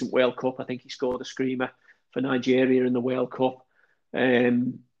a decent World Cup. I think he scored a screamer for Nigeria in the World Cup.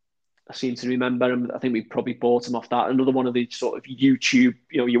 I seem to remember him. I think we probably bought him off that. Another one of the sort of YouTube.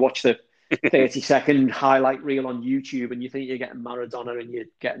 You watch the 30-second highlight reel on YouTube, and you think you're getting Maradona and you're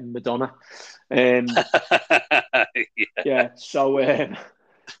getting Madonna. So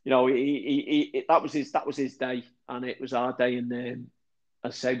that was his day, and it was our day. And I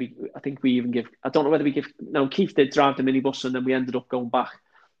say, I think we even give. I don't know whether we give. No, Keith did drive the minibus, and then we ended up going back,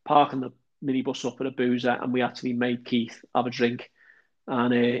 parking the minibus up at a boozer, and we actually made Keith have a drink,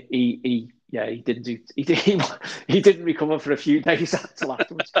 and he didn't recover for a few days until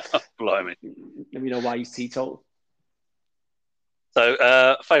afterwards. Blimey. Let me know why he's teetotal.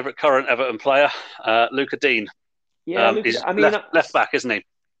 So, favourite current Everton player, Luca Dean. Yeah, he's left back, isn't he?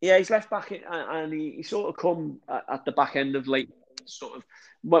 Yeah, he's left back, and he sort of come at the back end of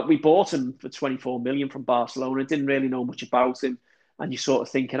what we bought him for 24 million from Barcelona. Didn't really know much about him, and you're sort of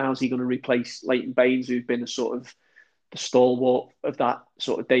thinking, how's he going to replace Leighton Baines, who's been a sort of the stalwart of that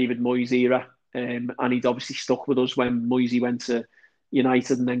sort of David Moyes era, and he'd obviously stuck with us when Moyes went to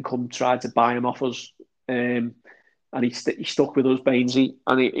United and then tried to buy him off us, and he stuck with us, Bainesy,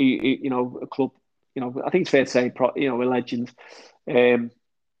 and he a club. I think it's fair to say, a legend.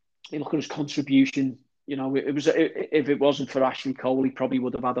 You look at his contribution. It was if it wasn't for Ashley Cole, he probably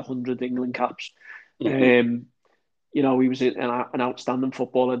would have had 100 England caps. Mm-hmm. He was an outstanding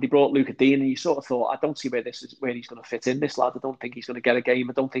footballer. They brought Luca Dean, and you sort of thought, I don't see where he's going to fit in. This lad, I don't think he's going to get a game.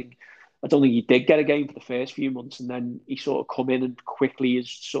 I don't think he did get a game for the first few months, and then he sort of come in, and quickly his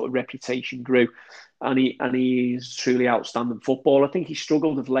sort of reputation grew, and he's truly outstanding footballer. I think he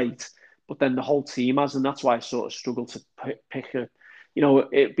struggled of late, but then the whole team has, and that's why I sort of struggled to pick a.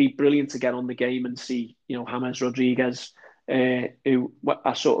 It'd be brilliant to get on the game and see, James Rodriguez, who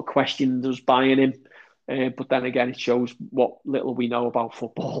I sort of questioned us buying him. But then again, it shows what little we know about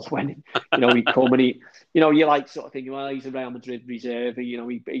football when, he come and you like sort of thinking, well, he's a Real Madrid reserve.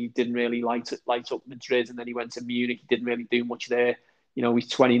 He didn't really light up Madrid, and then he went to Munich. He didn't really do much there. He's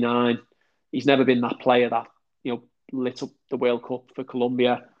 29. He's never been that player that, lit up the World Cup for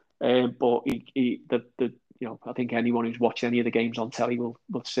Colombia. But I think anyone who's watched any of the games on telly will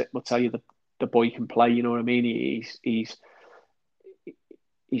tell you the boy can play. You know what I mean? He's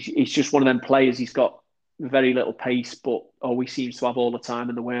just one of them players. He's got very little pace, but always seems to have all the time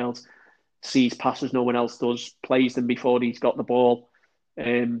in the world. Sees passes no one else does. Plays them before he's got the ball.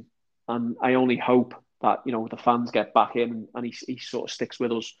 And I only hope that the fans get back in and he sort of sticks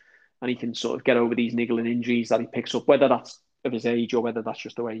with us, and he can sort of get over these niggling injuries that he picks up, whether that's of his age or whether that's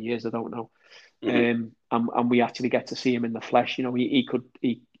just the way he is. I don't know. Mm-hmm. And we actually get to see him in the flesh. He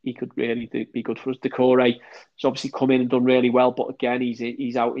could really be good for us. Decore has obviously come in and done really well, but again,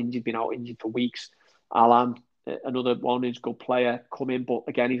 he's out injured, been out injured for weeks. Alan, another one who's a good player, come in, but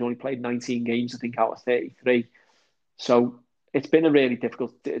again, he's only played 19 games, I think, out of 33. So it's been a really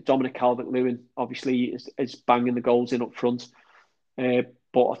difficult. Dominic Calvert-Lewin obviously is banging the goals in up front,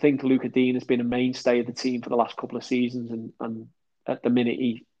 but I think Luca Dean has been a mainstay of the team for the last couple of seasons, and at the minute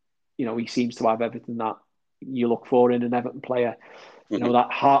he seems to have everything that you look for in an Everton player. Mm-hmm.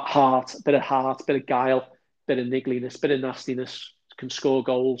 That heart, bit of guile, bit of niggliness, bit of nastiness, can score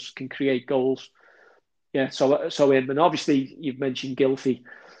goals, can create goals. Yeah, so him, and obviously you've mentioned Gylfi.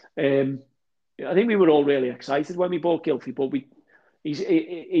 I think we were all really excited when we bought Gylfi, but he's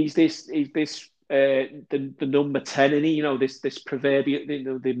the number 10, and this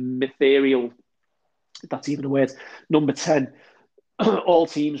proverbial, the ethereal. That's even a word. Number 10. All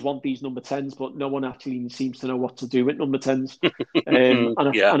teams want these number 10s, but no one actually seems to know what to do with number 10s. And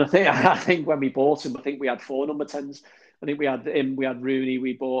I think when we bought him, I think we had 4 number 10s. I think we had him, we had Rooney,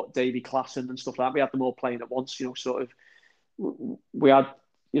 we bought Davy Klaassen and stuff like that. We had them all playing at once, sort of. We had,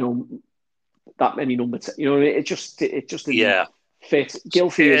 that many number 10. It just didn't fit.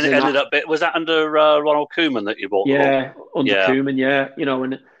 Gylfi ended up. Was that under Ronald Koeman that you bought? Yeah, under Koeman. Yeah,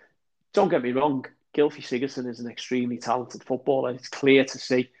 and don't get me wrong, Gylfi Sigurdsson is an extremely talented footballer. It's clear to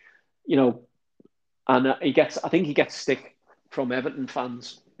see, and I think he gets stick from Everton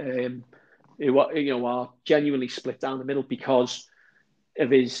fans, who are genuinely split down the middle because of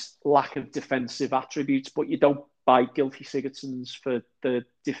his lack of defensive attributes. But you don't buy Gylfi Sigurdsson's for the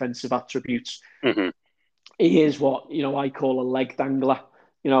defensive attributes. Mm-hmm. He is what I call a leg dangler.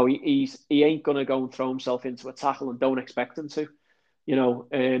 He ain't gonna go and throw himself into a tackle, and don't expect him to.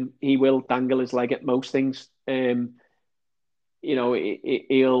 He will dangle his leg at most things. He'll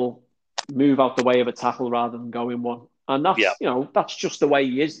move out the way of a tackle rather than go in one. And Yeah, that's just the way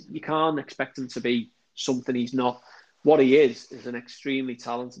he is. You can't expect him to be something he's not. What he is an extremely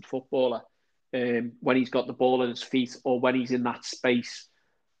talented footballer. When he's got the ball at his feet, or when he's in that space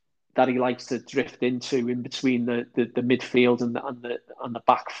that he likes to drift into in between the midfield and the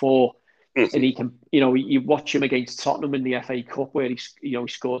back four. And he can, you watch him against Tottenham in the FA Cup where he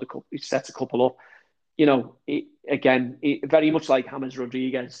scored a couple, he set a couple up. Very much like James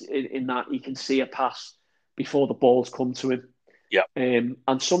Rodriguez in that he can see a pass before the balls come to him. yeah. And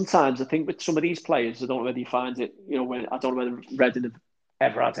sometimes I think with some of these players, I don't know whether you find it, I don't know whether Reading have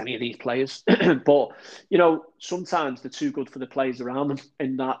ever had any of these players, but sometimes they're too good for the players around them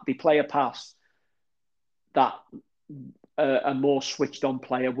in that they play a pass that a more switched on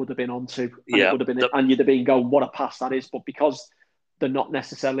player would have been onto, and it would have been, and you'd have been going, what a pass that is. But because they're not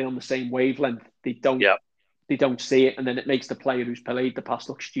necessarily on the same wavelength, they don't see it, and then it makes the player who's played the pass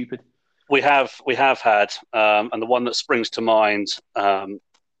look stupid. We have had, and the one that springs to mind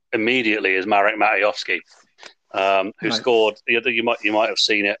immediately is Marek Matejovski, who scored. You might have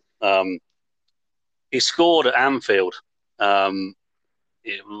seen it. He scored at Anfield.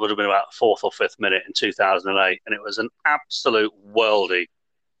 It would have been about the 4th or 5th minute in 2008, and it was an absolute worldie.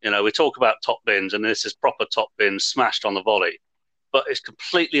 We talk about top bins, and this is proper top bins smashed on the volley, but it's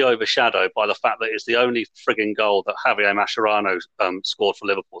completely overshadowed by the fact that it's the only frigging goal that Javier Mascherano scored for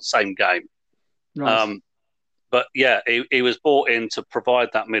Liverpool, same game. Right. But yeah, he was brought in to provide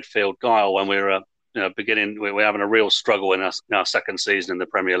that midfield guile when we were we're having a real struggle in our second season in the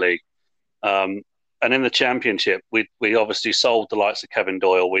Premier League. And in the Championship, we obviously sold the likes of Kevin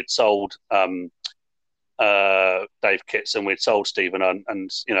Doyle. We'd sold Dave Kitson. We'd sold Stephen Hunt, and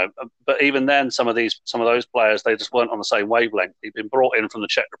but even then, some of those players, they just weren't on the same wavelength. He'd been brought in from the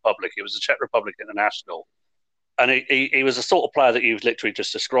Czech Republic. He was a Czech Republic international, and he was the sort of player that you've literally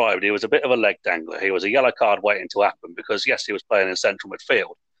just described. He was a bit of a leg dangler. He was a yellow card waiting to happen because yes, he was playing in central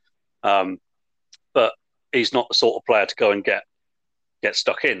midfield, but he's not the sort of player to go and get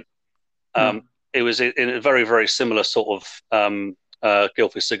stuck in. It was in a very, very similar sort of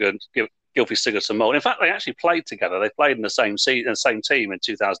Gylfi Sigurdsson mold. In fact, they actually played together. They played in the same team in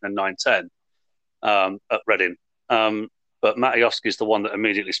 2009-10 at Reading. But Matejovski is the one that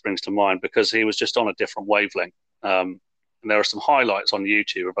immediately springs to mind because he was just on a different wavelength. And there are some highlights on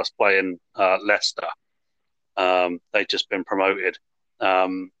YouTube of us playing Leicester. They'd just been promoted.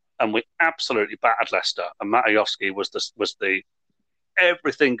 And we absolutely battered Leicester. And Matejovski was the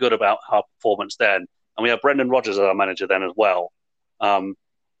everything good about our performance then, and we had Brendan Rodgers as our manager then as well.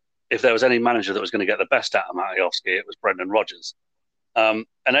 If there was any manager that was going to get the best out of Matejovski, it was Brendan Rodgers. And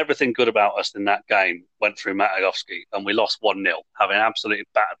everything good about us in that game went through Matejovski, and we lost 1-0, having absolutely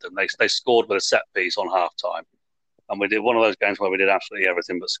battered them. They scored with a set piece on half time, and we did one of those games where we did absolutely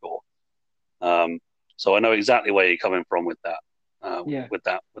everything but score. So I know exactly where you're coming from with that. With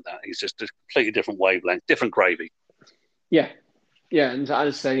that, he's just a completely different wavelength, different gravy. Yeah, and as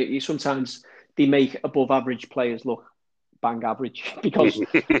I say, sometimes they make above average players look bang average because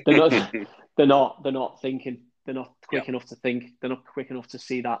they're not thinking, they're not quick enough to think, they're not quick enough to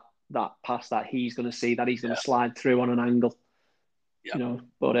see that pass that he's going to see, that he's going to slide through on an angle.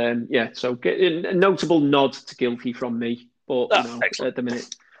 But so a notable nod to Gylfi from me, but at the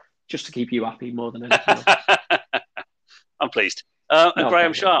minute, just to keep you happy more than anything else. I'm pleased. And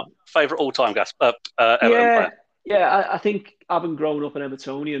Graham Sharp, favourite all-time Everton player. Yeah, I think having grown up an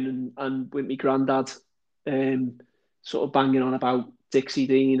Evertonian and with my granddad sort of banging on about Dixie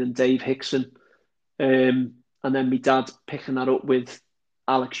Dean and Dave Hickson, and then my dad picking that up with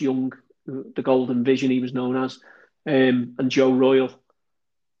Alex Young, the Golden Vision he was known as, and Joe Royle.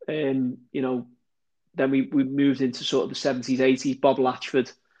 Then we moved into sort of the 70s, 80s, Bob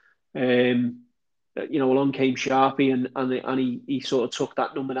Latchford. Along came Sharpie and he sort of took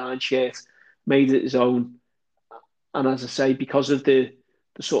that number 9 shirt, made it his own. And as I say, because of the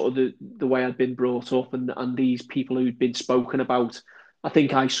sort of the way I'd been brought up and these people who'd been spoken about, I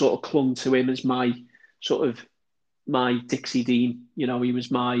think I sort of clung to him as my Dixie Dean. He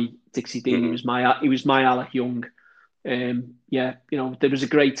was my Dixie Dean. He was my Alec Young. There was a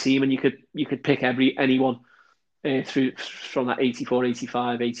great team, and you could pick anyone through from that 84,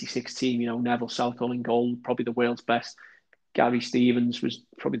 85, 86 team. Neville Southall in goal, probably the world's best. Gary Stevens was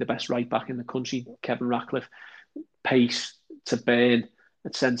probably the best right back in the country. Kevin Ratcliffe. Pace to burn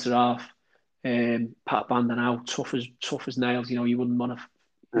at centre half. Pat Van Den Hauwe, tough as nails. You wouldn't want to.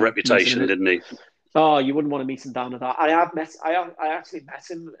 Reputation, didn't he? Oh, you wouldn't want to meet him down at that. I actually met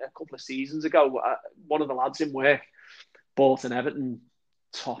him a couple of seasons ago. One of the lads in work bought an Everton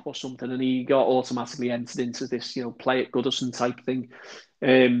top or something, and he got automatically entered into this, play at Goodison type thing,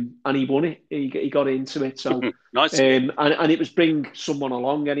 and he won it. He got into it. So nice. And it was bring someone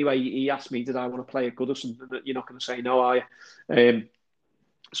along anyway. He asked me, did I want to play at Goodison? You're not going to say no, are you?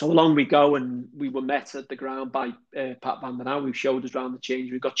 So along we go, and we were met at the ground by Pat Van Den Hauwe, who showed us around the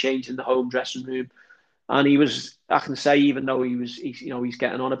change. We got changed in the home dressing room, and he was, I can say, even though he's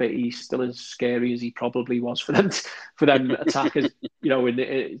getting on a bit, he's still as scary as he probably was for them attackers,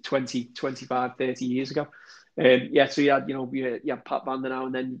 in 20, 25, 30 years ago. So you had Pat Van Den Hauwe,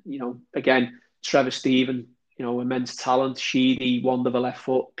 and then, again, Trevor Stephen, immense talent. Sheedy, wonder of a left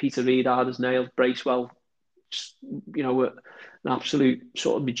foot. Peter Reid, hard as nails. Bracewell, an absolute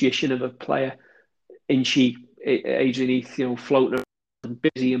sort of magician of a player. Inchy, Adrian Heath, floating around and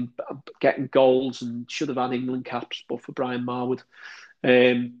busy and getting goals, and should have had England caps, but for Brian Marwood.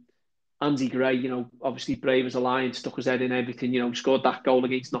 Andy Gray, obviously brave as a lion, stuck his head in everything, scored that goal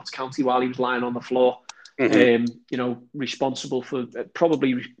against Notts County while he was lying on the floor. Responsible for,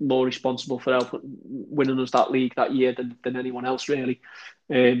 probably more responsible for helping winning us that league that year than anyone else, really.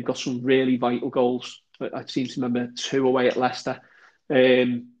 Got some really vital goals. I seem to remember 2 away at Leicester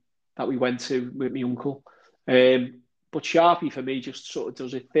that we went to with my uncle. But Sharpie, for me, just sort of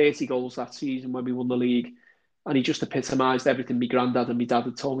does it. 30 goals that season when we won the league. And he just epitomised everything my granddad and my dad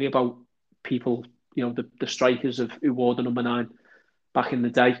had told me about people, the strikers who wore the number 9 back in the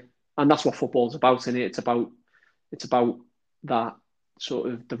day. And that's what football's about, isn't it? It's about that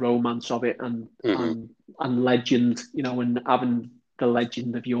sort of the romance of it and legend, and having the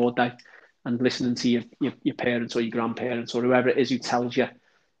legend of your day and listening to your parents or your grandparents or whoever it is who tells you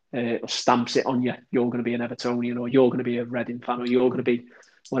or stamps it on you, you're going to be an Evertonian, or you're going to be a Reading fan, or you're going to be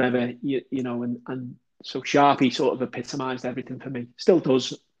whatever, and so Sharpie sort of epitomised everything for me. Still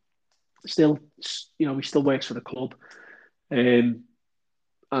does. Still, he still works for the club. I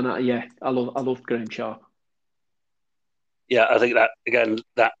love Graham Sharp. Yeah, I think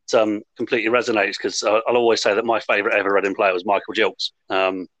that completely resonates, because I'll always say that my favourite ever Reading player was Michael Gilks.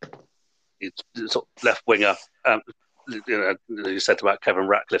 He's sort of left winger. You said about Kevin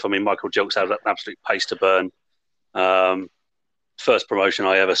Ratcliffe. I mean, Michael Gilks had an absolute pace to burn. First promotion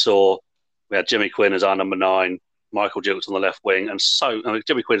I ever saw, we had Jimmy Quinn as our number 9, Michael Gilks on the left wing, and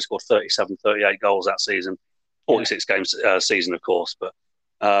Jimmy Quinn scored 37, 38 goals that season, 46 games season, of course, but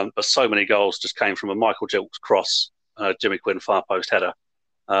so many goals just came from a Michael Gilks cross, Jimmy Quinn far post header.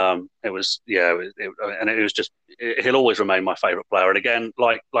 It was just, he'll always remain my favourite player. And again,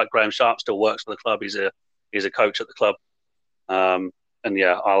 like Graham Sharp still works for the club. He's a coach at the club. I'll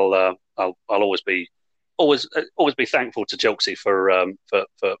always be thankful to Gilksy for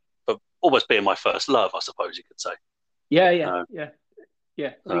almost being my first love, I suppose you could say. Yeah.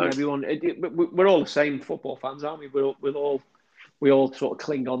 I think everyone, we're all the same football fans, aren't we? We all sort of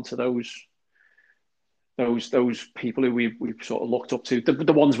cling on to those people who we've sort of looked up to,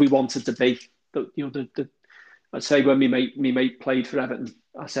 the ones we wanted to be. I'd say when my mate played for Everton,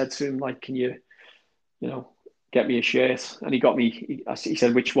 I said to him, like, can you get me a shirt? And he got me. He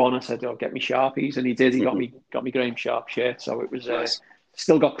said, which one? I said, get me Sharpies, and he did. He got me Graham Sharp shirt. So it was nice.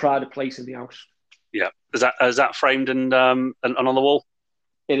 Still got pride of place in the house. Yeah, is that framed and on the wall?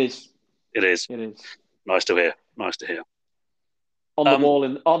 It is. It is. Nice to hear. On the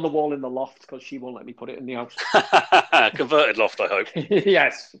wall in the loft, because she won't let me put it in the house. Converted loft, I hope.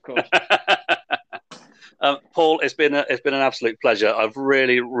 Yes, of course. Paul, it's been an absolute pleasure. I've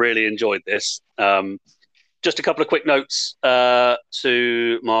really, really enjoyed this. Just a couple of quick notes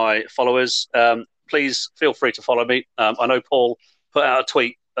to my followers. Please feel free to follow me. I know Paul put out a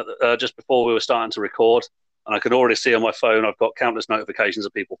tweet just before we were starting to record, and I can already see on my phone I've got countless notifications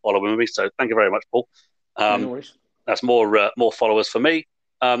of people following me. So thank you very much, Paul. No worries. That's more followers for me.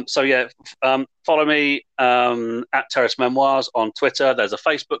 Follow me at Terrace Memoirs on Twitter. There's a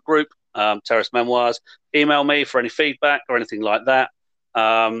Facebook group, Terrace Memoirs. Email me for any feedback or anything like that,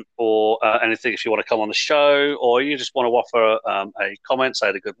 or anything if you want to come on the show, or you just want to offer a comment,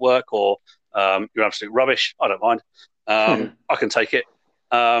 say the good work, or you're absolute rubbish. I don't mind. I can take it.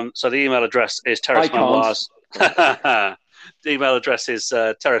 So the email address is Terrace Memoirs. The email address is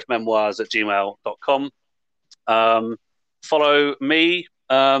terracememoirs@gmail.com. Follow me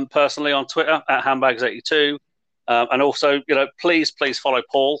personally on Twitter at handbags82, and also please follow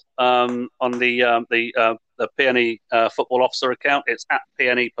Paul on the PNE football officer account. It's at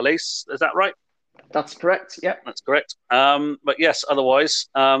PNE Police. Is that right? That's correct. Yeah, that's correct. But yes, otherwise,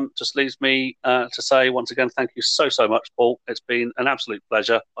 just leaves me to say once again, thank you so much, Paul. It's been an absolute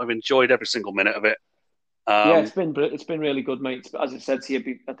pleasure. I've enjoyed every single minute of it. Yeah, it's been really good, mate. As I said to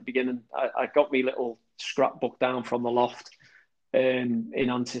you at the beginning, I got my little scrapbook down from the loft, in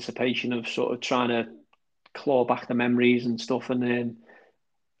anticipation of sort of trying to claw back the memories and stuff. And then,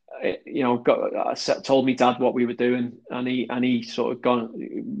 told me dad what we were doing, and he sort of gone.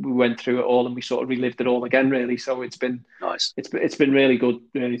 We went through it all, and we sort of relived it all again, really. So it's been nice. It's been really good.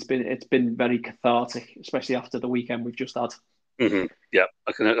 Really, it's been very cathartic, especially after the weekend we've just had. Mm-hmm. Yeah,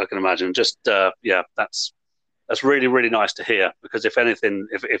 I can imagine. Just that's really, really nice to hear, because if anything,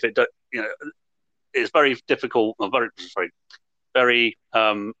 if it it's very difficult, or very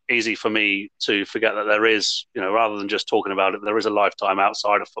easy for me to forget that there is, rather than just talking about it, there is a lifetime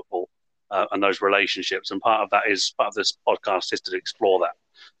outside of football, and those relationships. And part of this podcast is to explore that.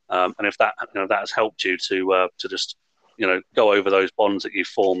 And if that that has helped you to just go over those bonds that you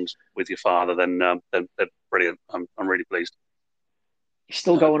formed with your father, then they're brilliant. I'm really pleased. He's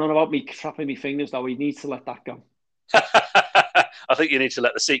still going on about me trapping my fingers, though. He needs to let that go. I think you need to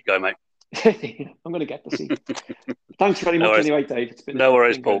let the seat go, mate. I'm going to get the seat. Thanks very much, anyway, Dave. No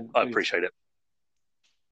worries, Paul. I appreciate it.